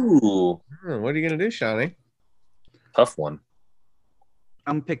 Okay. Ooh. What are you gonna do, Shawnee? Tough one.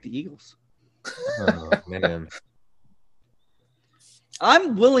 I'm gonna pick the Eagles. Oh man.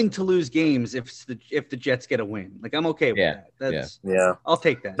 I'm willing to lose games if the Jets get a win. Like I'm okay with that. Yeah. I'll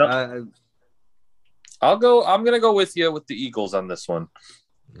take that. I'm gonna go with you with the Eagles on this one.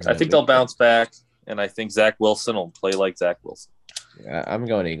 I think they'll bounce back, and I think Zach Wilson will play like Zach Wilson. Yeah, I'm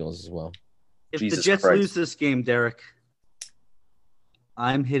going Eagles as well. If the Jets lose this game, Derek,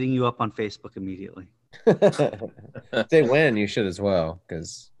 I'm hitting you up on Facebook immediately. If they win, you should as well,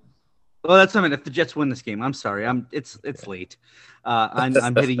 because. Well, that's what I mean. If the Jets win this game, I'm sorry. It's late.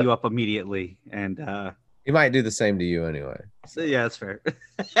 I'm hitting you up immediately, and he might do the same to you anyway. So yeah, that's fair.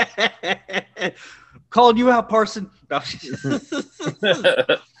 Called you out, Parson.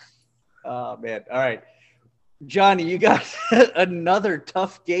 Oh man! All right, Johnny, you got another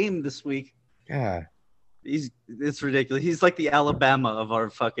tough game this week. Yeah, it's ridiculous. He's like the Alabama of our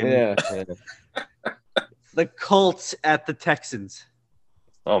fucking the Colts at the Texans.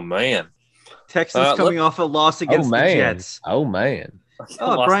 Oh man! Texans coming off a loss against the Jets. Oh man!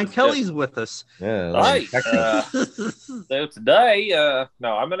 Oh, Brian Kelly's with us. Yeah, right. So today,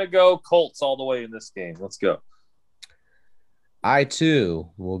 no, I'm gonna go Colts all the way in this game. Let's go. I too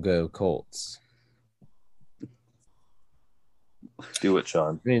will go Colts. Do it,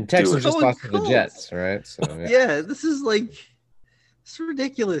 Sean. I mean, Texans just lost to the Jets, right? So yeah, this is it's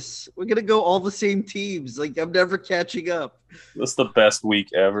ridiculous. We're gonna go all the same teams. Like I'm never catching up. This is the best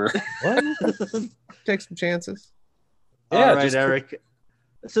week ever. What? Take some chances. All right, Eric.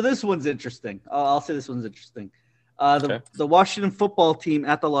 So this one's interesting. I'll say this one's interesting. The Washington football team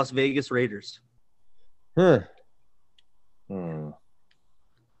at the Las Vegas Raiders. I'm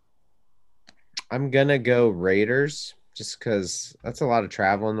gonna go Raiders just because that's a lot of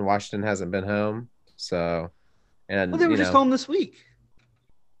traveling. Washington hasn't been home, so and they were just home this week.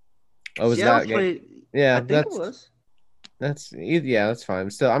 Oh, was that game? Yeah, I think it was. That's fine.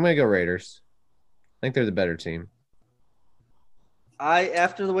 Still, I'm gonna go Raiders. I think they're the better team.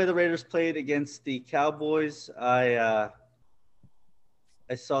 After the way the Raiders played against the Cowboys, I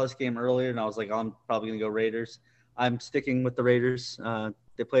saw this game earlier and I was like, I'm probably gonna go Raiders. I'm sticking with the Raiders.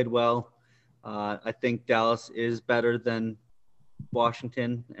 They played well. I think Dallas is better than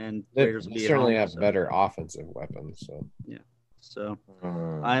Washington, and Raiders will be certainly have better offensive weapons. So yeah, so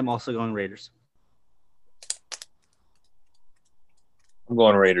I am also going Raiders. I'm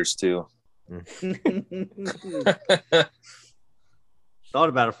going Raiders too. Thought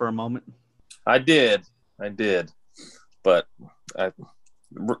about it for a moment. I did, but I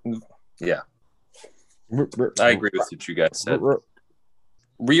agree with what you guys said.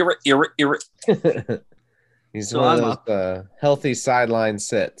 He's one of those healthy sideline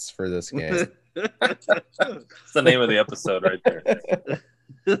sits for this game. That's the name of the episode right there.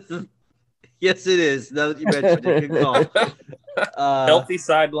 Yes, it is. Now that you mentioned it, good call. Healthy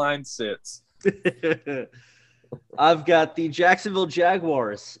sideline sits. I've got the Jacksonville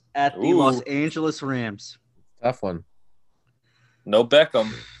Jaguars at the Los Angeles Rams. Tough one. No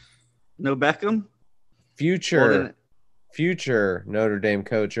Beckham. No Beckham? Future Notre Dame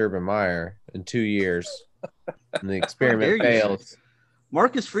coach Urban Meyer in 2 years. And the experiment fails.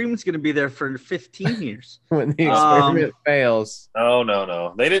 Marcus Freeman's going to be there for 15 years. When the experiment fails.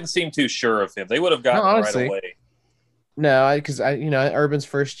 No. They didn't seem too sure of him. They would have gotten right away. No, because Urban's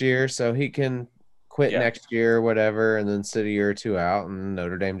first year, so he can quit next year or whatever, and then sit a year or two out, and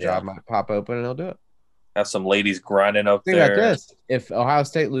Notre Dame job might pop open, and he'll do it. Have some ladies grinding up there. Think about this: if Ohio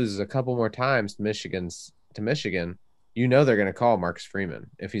State loses a couple more times to Michigan, they're going to call Marcus Freeman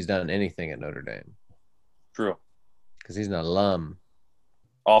if he's done anything at Notre Dame. True, because he's an alum.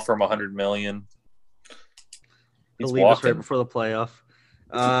 Offer him $100 million. He'll leave us right before the playoff.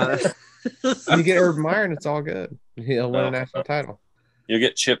 You get Urban Meyer, and it's all good. He'll win a national title. You'll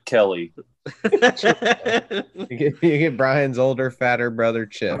get Chip Kelly. You get Brian's older, fatter brother,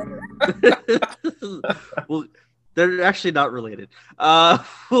 Chip. Well, they're actually not related.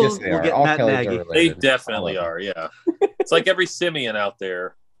 Yes, they are. Get all Matt Kellys Nagy. are related. They definitely are, yeah. It's like every Simeon out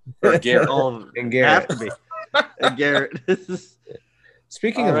there. Or Garrett. All of them. And Garrett. Have to be. And Garrett.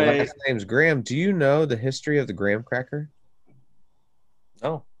 Speaking of last names, Graham, do you know the history of the graham cracker?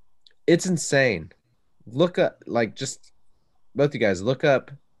 No. It's insane. Look up, both you guys, look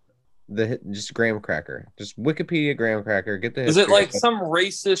up just graham cracker. Just Wikipedia graham cracker. Get the history. Is it like some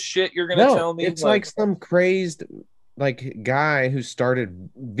racist shit you're going to tell me? It's like some crazy guy who started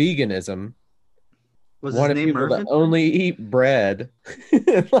veganism. Was his name Mervyn? To only eat bread.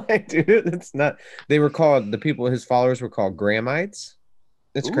 Dude, it's not. They were called, his followers were called Grahamites.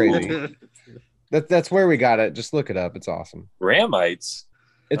 It's crazy. That's where we got it. Just look it up. It's awesome. Grahamites.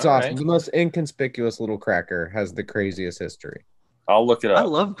 It's awesome. Right. The most inconspicuous little cracker has the craziest history. I'll look it up. I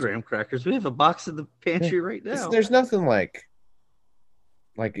love graham crackers. We have a box in the pantry right now. There's nothing so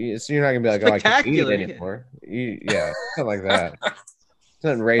you're not gonna be like, I can't eat it anymore. It's not like that. It's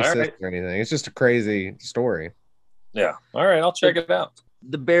not racist or anything. It's just a crazy story. Yeah. All right. I'll check it out.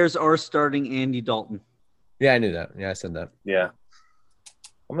 The Bears are starting Andy Dalton. Yeah, I knew that. Yeah, I said that. Yeah.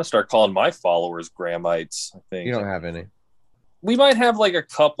 I'm gonna start calling my followers Grahamites. I think you don't have any. We might have a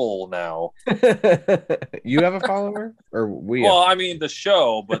couple now. You have a follower, or we? Well, I mean the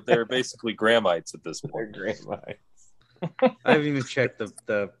show, but they're basically Grahamites at this point. They're Grahamites. I haven't even checked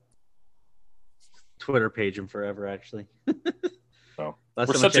the Twitter page in forever, actually. Oh,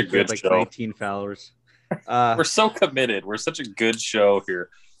 we're such a good show. 19 followers. We're so committed. We're such a good show here.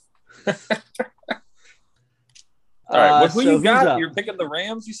 All right, who you got? You're picking the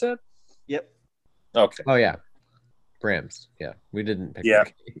Rams, you said? Yep. Okay. Oh, yeah. Rams. Yeah, we didn't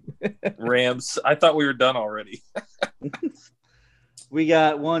pick Rams. I thought we were done already. We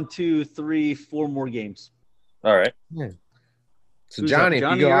got 1, 2, 3, 4 more games. All right. Yeah. So, Johnny, if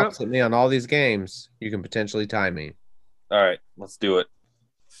you go opposite me on all these games, you can potentially tie me. All right, let's do it.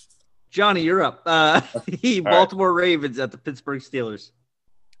 Johnny, you're up. Baltimore Ravens at the Pittsburgh Steelers.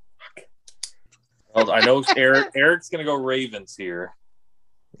 Well, I know Eric's going to go Ravens here.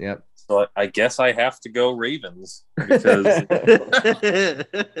 Yep. So I guess I have to go Ravens because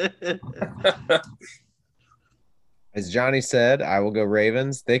as Johnny said, I will go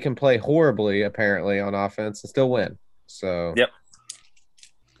Ravens. They can play horribly apparently on offense and still win. So yep.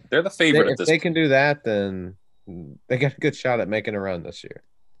 They're the favorite at this If they can do that, then they got a good shot at making a run this year.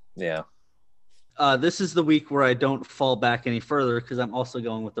 Yeah. This is the week where I don't fall back any further because I'm also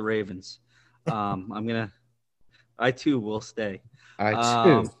going with the Ravens. I too will stay.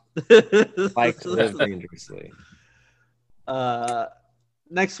 I too like to live dangerously.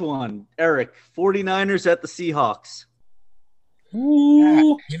 Next one, Eric, 49ers at the Seahawks.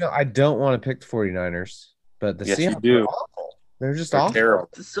 Yeah, I don't want to pick the 49ers, but the Seahawks are awful. They're just awful. Terrible.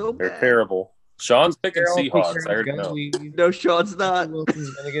 So bad. They're terrible. Sean's picking Seahawks. I already know. No, Sean's not.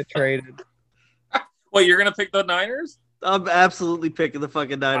 Wilson's going to get traded. Wait, you're going to pick the Niners? I'm absolutely picking the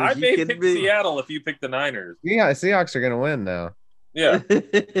fucking Niners. I may pick Seattle if you pick the Niners. Yeah, Seahawks are going to win now. Yeah.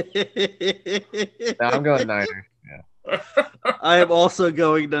 No, I'm going Niners. Yeah. I am also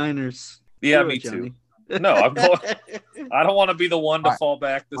going Niners. Yeah, me too. No, I'm going. I don't want to be the one to fall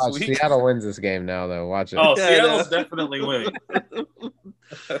back this week. Seattle wins this game now, though. Watch it. Oh, Seattle's definitely winning.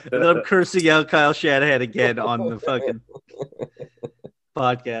 And I'm cursing out Kyle Shanahan again on the fucking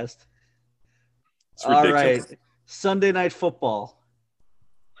podcast. All right. Sunday Night Football.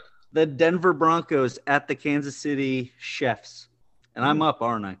 The Denver Broncos at the Kansas City Chiefs. And I'm up,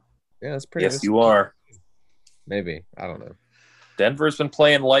 aren't I? Yeah, that's pretty. Yes, you are. Maybe. I don't know. Denver's been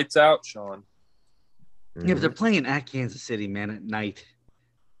playing lights out, Sean. Yeah, but they're playing at Kansas City, man, at night.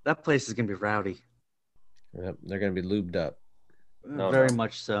 That place is going to be rowdy. Yep, they're going to be lubed up. Very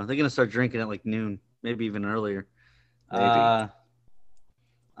much so. They're going to start drinking at like noon, maybe even earlier. Maybe.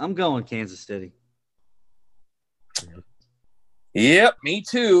 I'm going Kansas City. Yep, me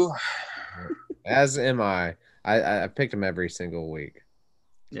too. As am I. I picked them every single week.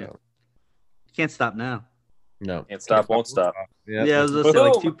 Yeah. Can't stop now. No. Can't stop, won't stop. Yep. Yeah, I was going to say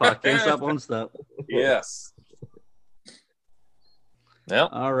like Tupac. Can't stop, won't stop. Yes. Yep.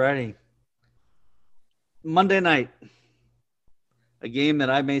 All righty. Monday night. A game that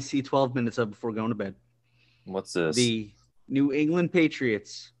I may see 12 minutes of before going to bed. What's this? The New England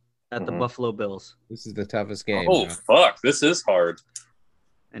Patriots at the Buffalo Bills. This is the toughest game. Oh, fuck. This is hard.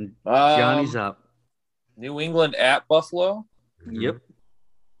 And Johnny's up. New England at Buffalo? Yep.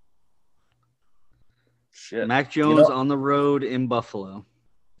 Shit. Mac Jones on the road in Buffalo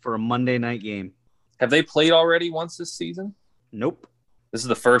for a Monday night game. Have they played already once this season? Nope. This is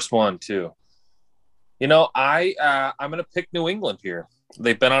the first one, too. I'm going to pick New England here.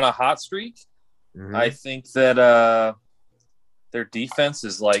 They've been on a hot streak. Mm-hmm. I think that their defense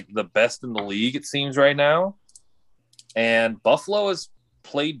is like the best in the league, it seems, right now. And Buffalo has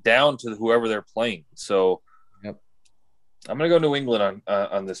played down to whoever they're playing. So yep. I'm going to go New England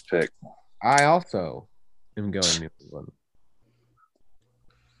on this pick. I also am going New England.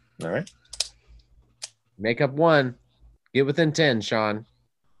 All right. Make up one. Get within 10, Sean.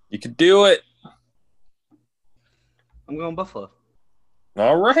 You can do it. I'm going Buffalo.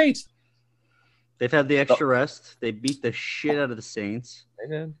 All right. They've had the extra rest. They beat the shit out of the Saints. They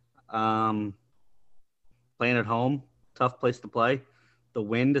did. Playing at home, tough place to play. The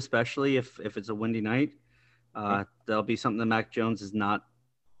wind, especially if it's a windy night, that'll be something that Mac Jones is not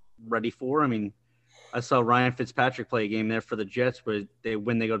ready for. I mean, I saw Ryan Fitzpatrick play a game there for the Jets where they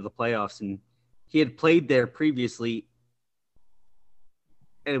go to the playoffs, and he had played there previously,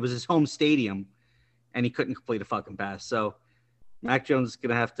 and it was his home stadium, and he couldn't complete a fucking pass. So Mac Jones is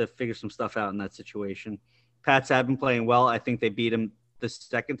going to have to figure some stuff out in that situation. Pats have been playing well. I think they beat him the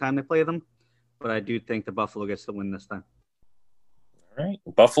second time they play them, but I do think the Buffalo gets the win this time. All right.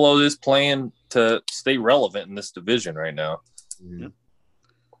 Buffalo is playing to stay relevant in this division right now. Mm-hmm.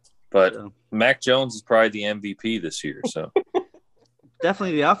 But Mac Jones is probably the MVP this year. So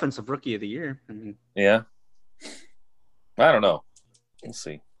definitely the offensive rookie of the year. I mean, yeah. I don't know. We'll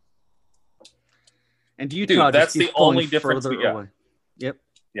see. And Utah, dude, that's the only difference we got. Away. Yep.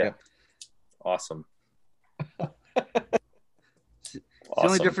 Yeah. Yep. Awesome. The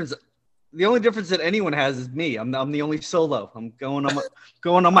only difference that anyone has is me. I'm the only solo. I'm going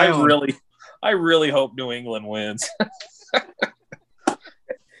on my own. I really hope New England wins.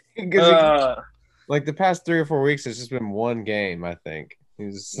 Like the past 3 or 4 weeks, it's just been one game. I think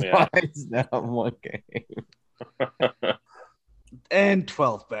he's now one game. And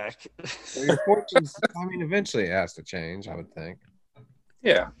 12 back. Well, your fortunes, eventually it has to change, I would think.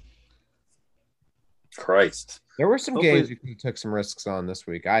 Yeah. Christ. There were some games you took some risks on this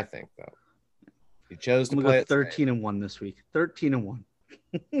week, I think, though. You chose to play 13-1 this week. 13-1.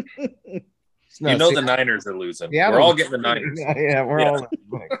 The Niners are losing. Yeah, we're all getting the Niners.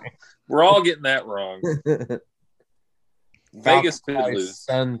 We're all getting that wrong. Vegas could lose.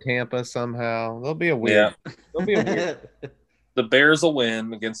 Sun Tampa somehow. There'll be a weird. Yeah. There'll be a weird. The Bears will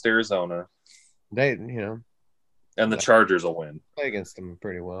win against Arizona. They, And the Chargers will win. Play against them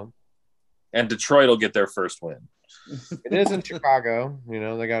pretty well. And Detroit will get their first win. It is in Chicago.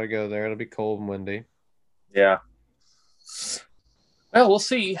 They got to go there. It'll be cold and windy. Yeah. Well, we'll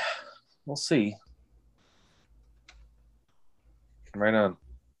see. We'll see. Right on.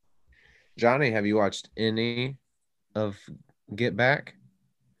 Johnny, have you watched any of Get Back?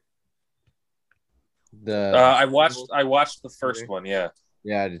 I watched the first one. Yeah.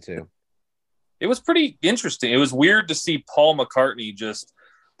 Yeah, I did too. It was pretty interesting. It was weird to see Paul McCartney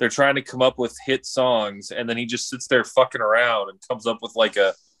they're trying to come up with hit songs, and then he just sits there fucking around and comes up with like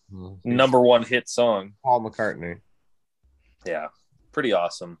a number one hit song. Paul McCartney. Yeah, pretty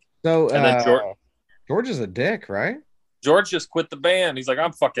awesome. So, and then George is a dick, right? George just quit the band. He's like,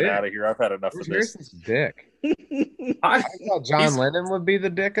 I'm fucking out of here. I've had enough of this. Harrison's dick. I thought John Lennon would be the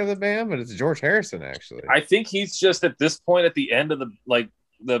dick of the band, but it's George Harrison, actually. I think he's just at this point at the end of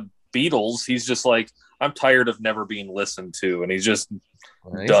the Beatles, he's just like, I'm tired of never being listened to, and he's just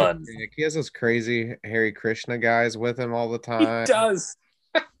done. He has those crazy Hare Krishna guys with him all the time. He does.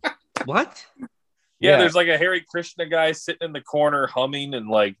 What? Yeah, there's like a Hare Krishna guy sitting in the corner humming and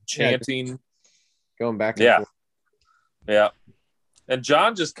like chanting. Going back and forth. Yeah. And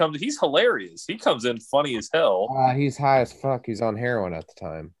John just comes, he's hilarious. He comes in funny as hell. He's high as fuck. He's on heroin at the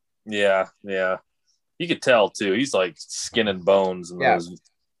time. Yeah. You could tell too. He's like skin and bones. And those.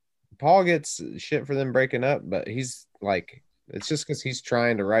 Paul gets shit for them breaking up, but he's like, it's just because he's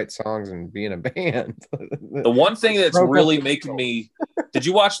trying to write songs and be in a band. The one thing that's really making me, did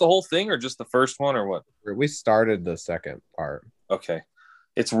you watch the whole thing or just the first one or what? We started the second part. Okay.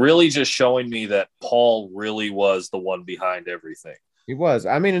 It's really just showing me that Paul really was the one behind everything. He was.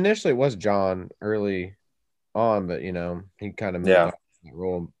 I mean, initially it was John early on, but he kind of moved on that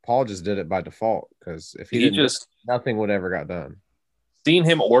role. Paul just did it by default because if he didn't, nothing would ever got done. Seeing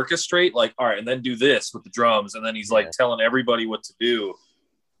him orchestrate, like, all right, and then do this with the drums, and then he's like telling everybody what to do. I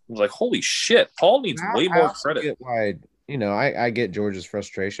was like, holy shit, Paul needs way more credit. I get George's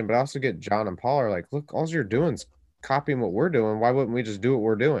frustration, but I also get John and Paul are like, look, all you're doing is copying what we're doing. Why wouldn't we just do what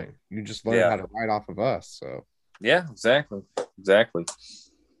we're doing? You just learn how to write off of us. So yeah, exactly. It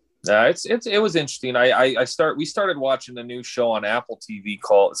was interesting. We started watching a new show on Apple TV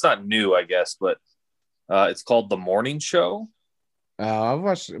called, it's not new, I guess, but it's called The Morning Show.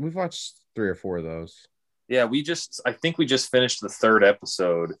 We've watched 3 or 4 of those. Yeah, I think we just finished the 3rd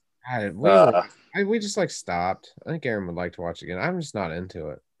episode. We just like stopped. I think Aaron would like to watch again. I'm just not into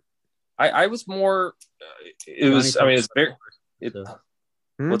it. I was more. It's very.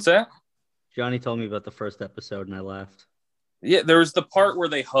 What's that? Johnny told me about the first episode, and I laughed. Yeah, there was the part where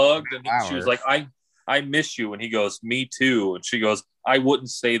they hugged, and she was like, "I miss you," and he goes, "Me too," and she goes, "I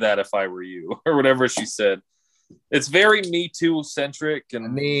wouldn't say that if I were you," or whatever she said. It's very Me Too centric, and I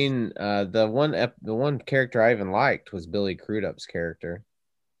mean, the one character I even liked was Billy Crudup's character.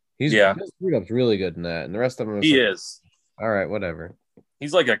 Billy Crudup's really good in that, and the rest of them. He is. All right, whatever.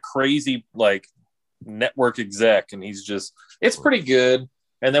 He's like a crazy network exec, and it's pretty good.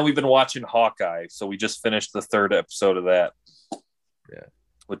 And then we've been watching Hawkeye, so we just finished the 3rd episode of that. Yeah,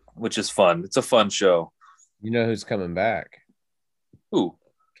 which is fun. It's a fun show. You know who's coming back? Who?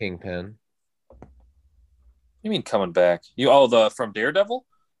 Kingpin. You mean coming back? From Daredevil?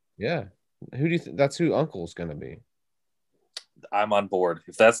 Yeah. Who do you think? That's who Uncle's gonna be. I'm on board.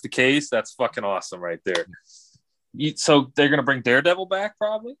 If that's the case, that's fucking awesome right there. So they're gonna bring Daredevil back,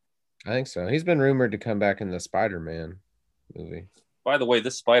 probably? I think so. He's been rumored to come back in the Spider-Man movie. By the way,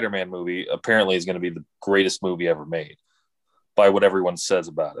 this Spider-Man movie apparently is going to be the greatest movie ever made, by what everyone says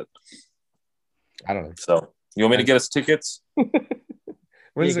about it. I don't know. So, you want me to get us tickets? When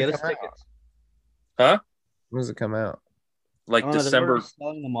does it come out? Huh? When does it come out? Like December. They're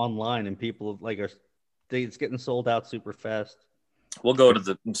selling them online, and people it's getting sold out super fast. We'll go to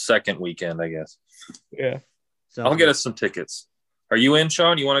the second weekend, I guess. Yeah. I'll get us some tickets. Are you in,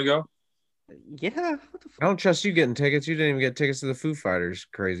 Sean? You want to go? Yeah. I don't trust you getting tickets. You didn't even get tickets to the Foo Fighters,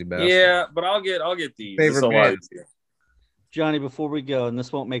 crazy bastard. Yeah, but I'll get these. Favorite band. Johnny, before we go, and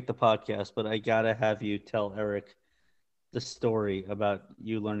this won't make the podcast, but I gotta have you tell Eric the story about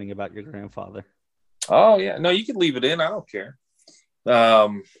you learning about your grandfather. Oh yeah, no, you can leave it in. I don't care.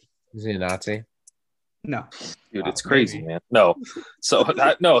 Is he a Nazi? No, dude, it's crazy, maybe. Man. No,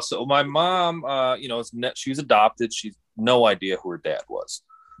 so my mom, she was adopted. She's no idea who her dad was.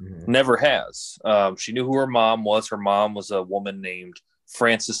 Mm-hmm. Never has. She knew who her mom was. Her mom was a woman named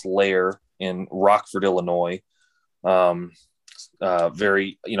Frances Lair in Rockford, Illinois.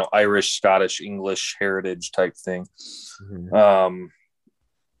 Very, Irish, Scottish, English heritage type thing. Mm-hmm.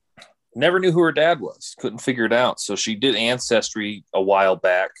 Never knew who her dad was. Couldn't figure it out. So she did Ancestry a while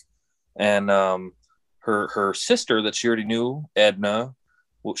back, and her sister that she already knew, Edna,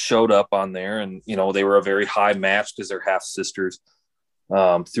 showed up on there, and they were a very high match because they're half sisters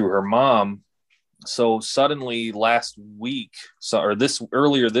through her mom. So suddenly last week,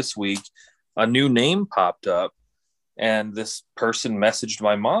 earlier this week, a new name popped up, and this person messaged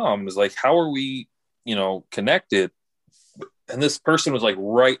my mom, was like, how are we connected? And this person was like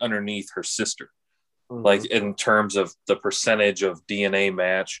right underneath her sister, like in terms of the percentage of DNA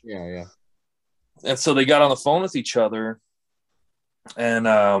match. Yeah. And so they got on the phone with each other, and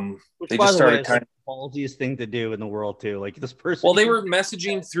they just started kind of the ballsiest thing to do in the world too. Like this person. Well, they were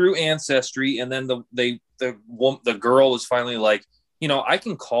messaging through Ancestry, and then the girl was finally like, I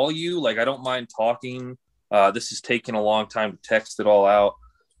can call you. Like, I don't mind talking. This is taking a long time to text it all out.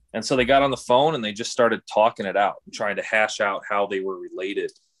 And so they got on the phone and they just started talking it out and trying to hash out how they were related.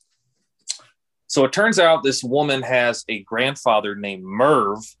 So it turns out this woman has a grandfather named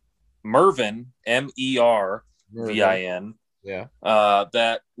Mervin, Mervin. Yeah.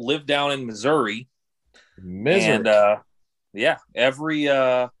 That lived down in Missouri. And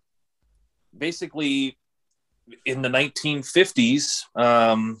basically in the 1950s,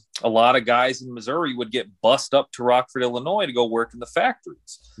 a lot of guys in Missouri would get bussed up to Rockford, Illinois to go work in the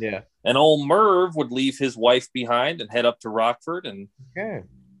factories. Yeah. And old Merv would leave his wife behind and head up to Rockford and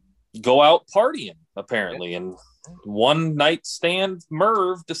go out partying, apparently. Yeah. And one night stand,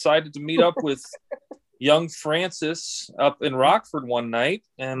 Merv decided to meet up with young Francis up in Rockford one night,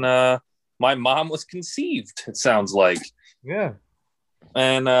 and my mom was conceived, it sounds like. Yeah.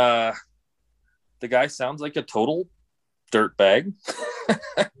 And the guy sounds like a total dirtbag.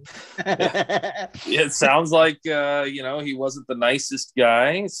 It sounds like he wasn't the nicest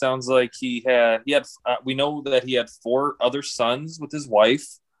guy. It sounds like he had we know that he had 4 other sons with his wife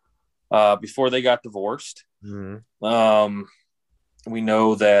before they got divorced. Mm-hmm. We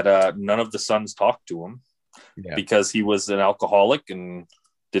know that none of the sons talked to him because he was an alcoholic and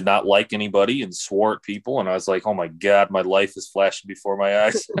did not like anybody and swore at people. And I was like, oh my God, my life is flashing before my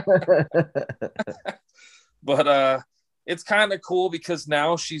eyes. But it's kind of cool because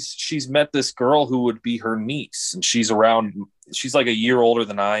now she's met this girl who would be her niece, and she's like a year older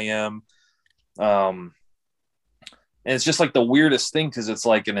than I am. And it's just like the weirdest thing, because it's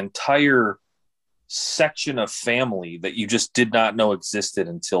like an entire section of family that you just did not know existed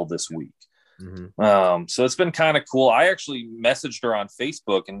until this week. Mm-hmm. So it's been kind of cool. I actually messaged her on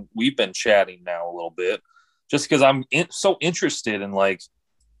Facebook, and we've been chatting now a little bit, just because I'm so interested in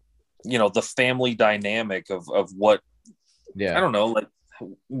the family dynamic of what, I don't know, like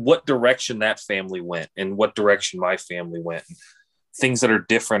what direction that family went and what direction my family went, and things that are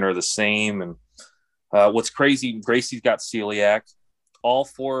different or the same. And what's crazy, Gracie's got celiac. All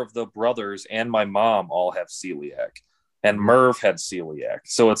 4 of the brothers and my mom all have celiac. And Merv had celiac.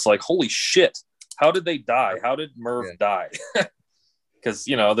 So it's like, holy shit, how did they die? How did Merv die? Because,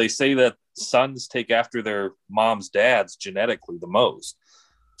 they say that sons take after their mom's dads genetically the most,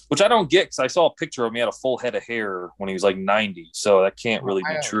 which I don't get, because I saw a picture of him. He had a full head of hair when he was like 90. So that can't really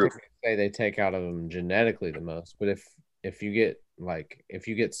be true. Say they take out of them genetically the most. But if you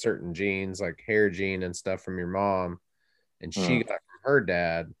get certain genes, like hair gene and stuff from your mom, and she got it from her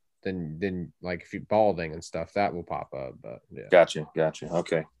dad, then like if you're balding and stuff, that will pop up. But yeah. Gotcha.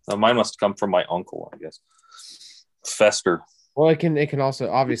 Okay. Mine must come from my uncle, I guess. Fester. Well, it can also,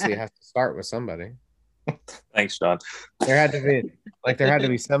 obviously it has to start with somebody. Thanks, John. There had to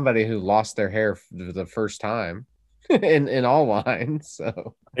be somebody who lost their hair for the first time in all lines.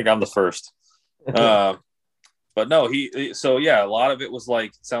 So I think I'm the first. But no, a lot of it was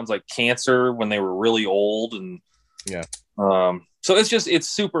sounds like cancer when they were really old, and so it's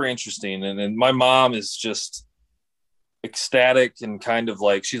super interesting. And my mom is just ecstatic and kind of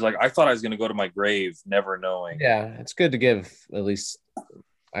like, she's like, I thought I was going to go to my grave never knowing. Yeah, it's good to give at least,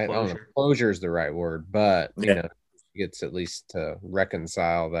 I don't know, closure is the right word, but she gets at least to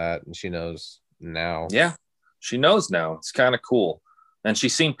reconcile that, and she knows now. Yeah, she knows now. It's kind of cool. And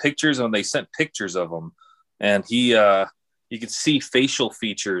she's seen pictures, and they sent pictures of him, and you could see facial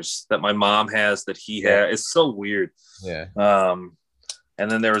features that my mom has that he had. It's so weird. Yeah. And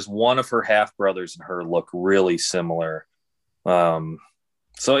then there was one of her half brothers and her look really similar. So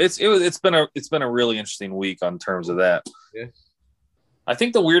it's been a really interesting week on terms of that. Yeah. I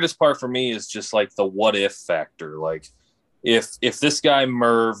think the weirdest part for me is just like the what if factor. Like if this guy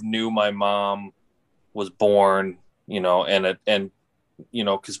Merv knew my mom was born, and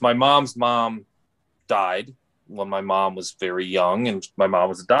because my mom's mom died when my mom was very young and my mom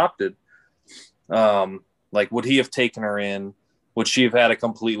was adopted. Like, would he have taken her in? Would she have had a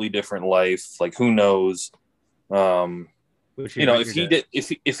completely different life? Like, who knows? If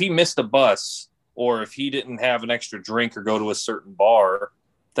he missed a bus or if he didn't have an extra drink or go to a certain bar,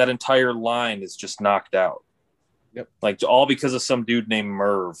 that entire line is just knocked out. Yep. Like all because of some dude named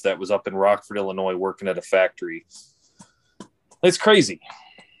Merv that was up in Rockford, Illinois, working at a factory. It's crazy.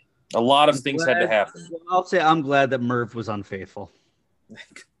 A lot of things had to happen. I'll say I'm glad that Merv was unfaithful.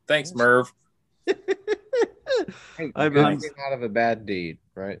 Thanks, Merv. Hey, good came out of a bad deed,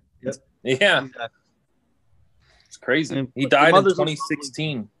 right? Yep. Yeah. It's crazy. He died in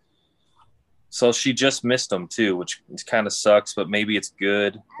 2016. So she just missed him too, which kind of sucks, but maybe it's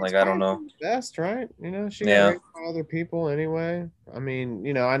good. Like, I don't know. Best, right? You know, she got raised by other people anyway. I mean,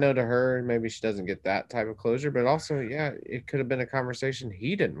 you know, I know to her, maybe she doesn't get that type of closure, but also, yeah, it could have been a conversation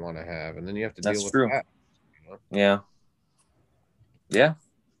he didn't want to have, and then you have to deal with that. You know? Yeah. Yeah.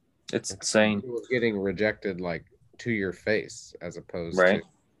 It's insane. Getting rejected like to your face as opposed to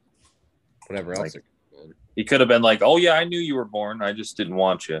whatever else. Like, he could have been like, "Oh yeah, I knew you were born. I just didn't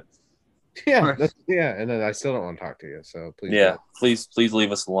want you." Yeah, and then I still don't want to talk to you. So please, please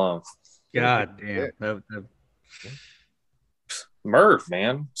leave us alone. God damn, Merv,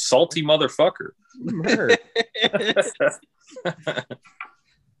 man, salty motherfucker. Merv.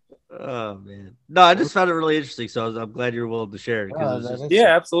 Oh man, no, I just found it really interesting. So I'm glad you're willing to share it.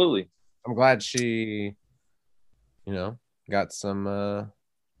 Yeah, absolutely. I'm glad she, you know, got some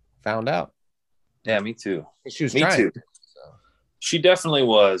found out. Yeah, me too. She was trying. She definitely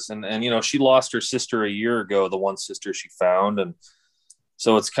was, and you know, she lost her sister a year ago, the one sister she found, and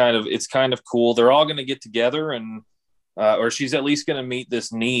so it's kind of cool. They're all going to get together, and or she's at least going to meet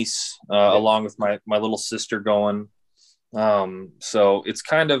this niece along with my little sister going. So it's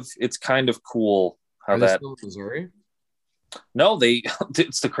kind of cool how that. Still in Missouri? No,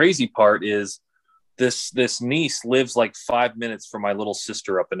 it's the crazy part is this niece lives like 5 minutes from my little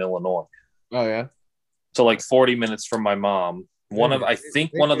sister up in Illinois. Oh yeah. So like 40 minutes from my mom. I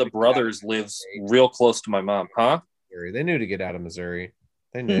think one of the brothers lives real close to my mom, huh? They knew to get out of Missouri.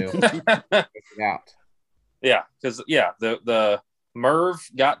 They knew. Out. Yeah, because the Merv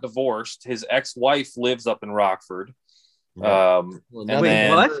got divorced. His ex-wife lives up in Rockford. And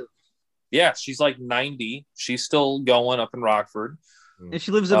then, what? Yeah, she's like 90. She's still going up in Rockford. And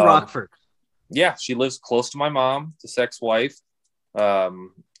she lives in Rockford. Yeah, she lives close to my mom, this ex-wife.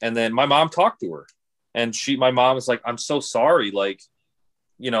 And then my mom talked to her. And my mom is like, "I'm so sorry. Like,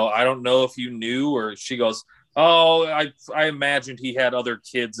 you know, I don't know if you knew," or she goes, "Oh, I imagined he had other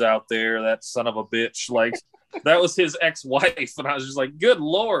kids out there. That son of a bitch." Like, that was his ex-wife. And I was just like, good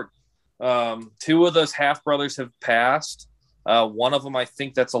Lord. 2 of those half brothers have passed. One of them, I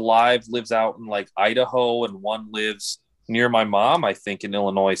think that's alive, lives out in like Idaho, and one lives near my mom, I think in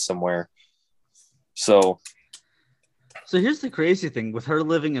Illinois somewhere. So here's the crazy thing with her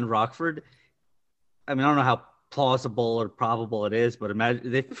living in Rockford. I mean, I don't know how plausible or probable it is, but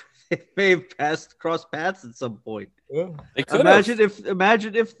imagine they may have crossed paths at some point. Yeah. Imagine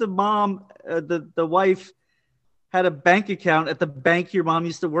if the mom, the wife, had a bank account at the bank your mom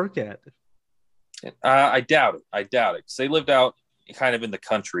used to work at. I doubt it. Because they lived out kind of in the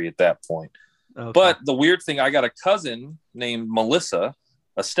country at that point. Okay. But the weird thing, I got a cousin named Melissa,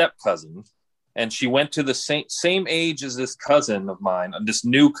 a step cousin, and she went to the same age as this cousin of mine, this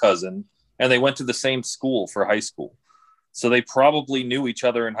new cousin. And they went to the same school for high school. So they probably knew each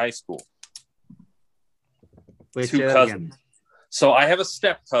other in high school. Wait, 2 cousins. So I have a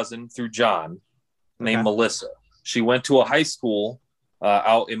step cousin through John named Melissa. She went to a high school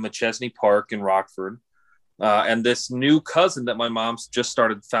out in McChesney Park in Rockford. And this new cousin that my mom's just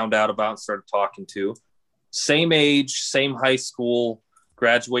found out about and started talking to, same age, same high school,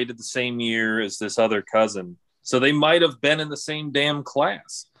 graduated the same year as this other cousin. So they might have been in the same damn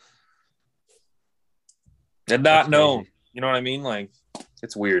class. And not known. You know what I mean? Like,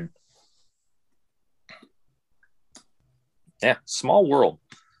 it's weird. Yeah, small world.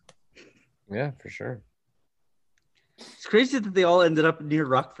 Yeah, for sure. It's crazy that they all ended up near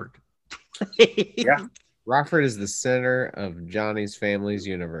Rockford. Yeah. Rockford is the center of Johnny's family's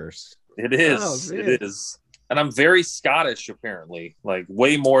universe. It is. Oh, it is. And I'm very Scottish, apparently. Like,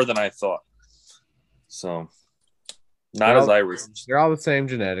 way more than I thought. So, not as Irish. They're all the same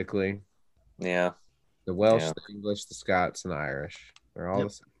genetically. Yeah. The Welsh, the English, the Scots, and the Irish. They're all the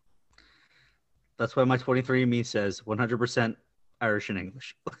same. That's why my 23andMe says 100% Irish and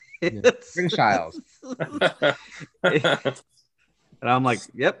English. British Isles. And I'm like,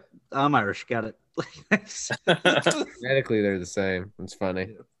 yep, I'm Irish. Got it. Genetically, they're the same. It's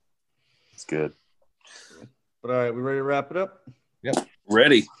funny. It's good. But all right, we ready to wrap it up? Yep.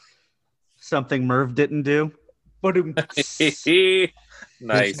 Ready. Something Merv didn't do.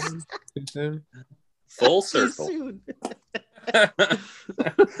 Nice. Full circle.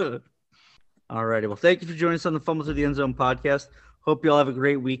 All right. righty. Well, thank you for joining us on the Fumble to the End Zone podcast. Hope you all have a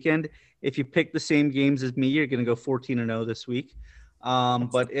great weekend. If you pick the same games as me, you're going to go 14-0 this week.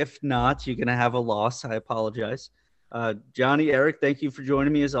 But if not, you're going to have a loss. I apologize. Johnny, Eric, thank you for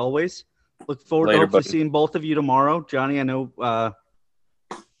joining me as always. Look forward to hopefully seeing both of you tomorrow. Johnny, I know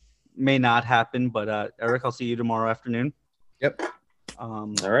may not happen, but Eric, I'll see you tomorrow afternoon. Yep.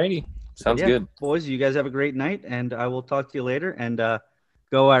 All righty. Sounds good. Boys, you guys have a great night, and I will talk to you later. And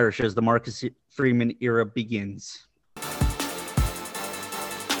go Irish as the Marcus Freeman era begins.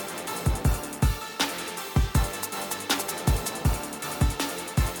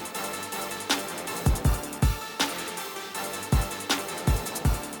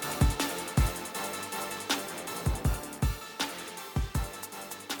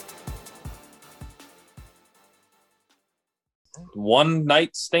 One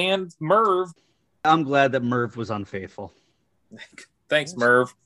night stand, Merv. I'm glad that Merv was unfaithful. Thanks, Merv.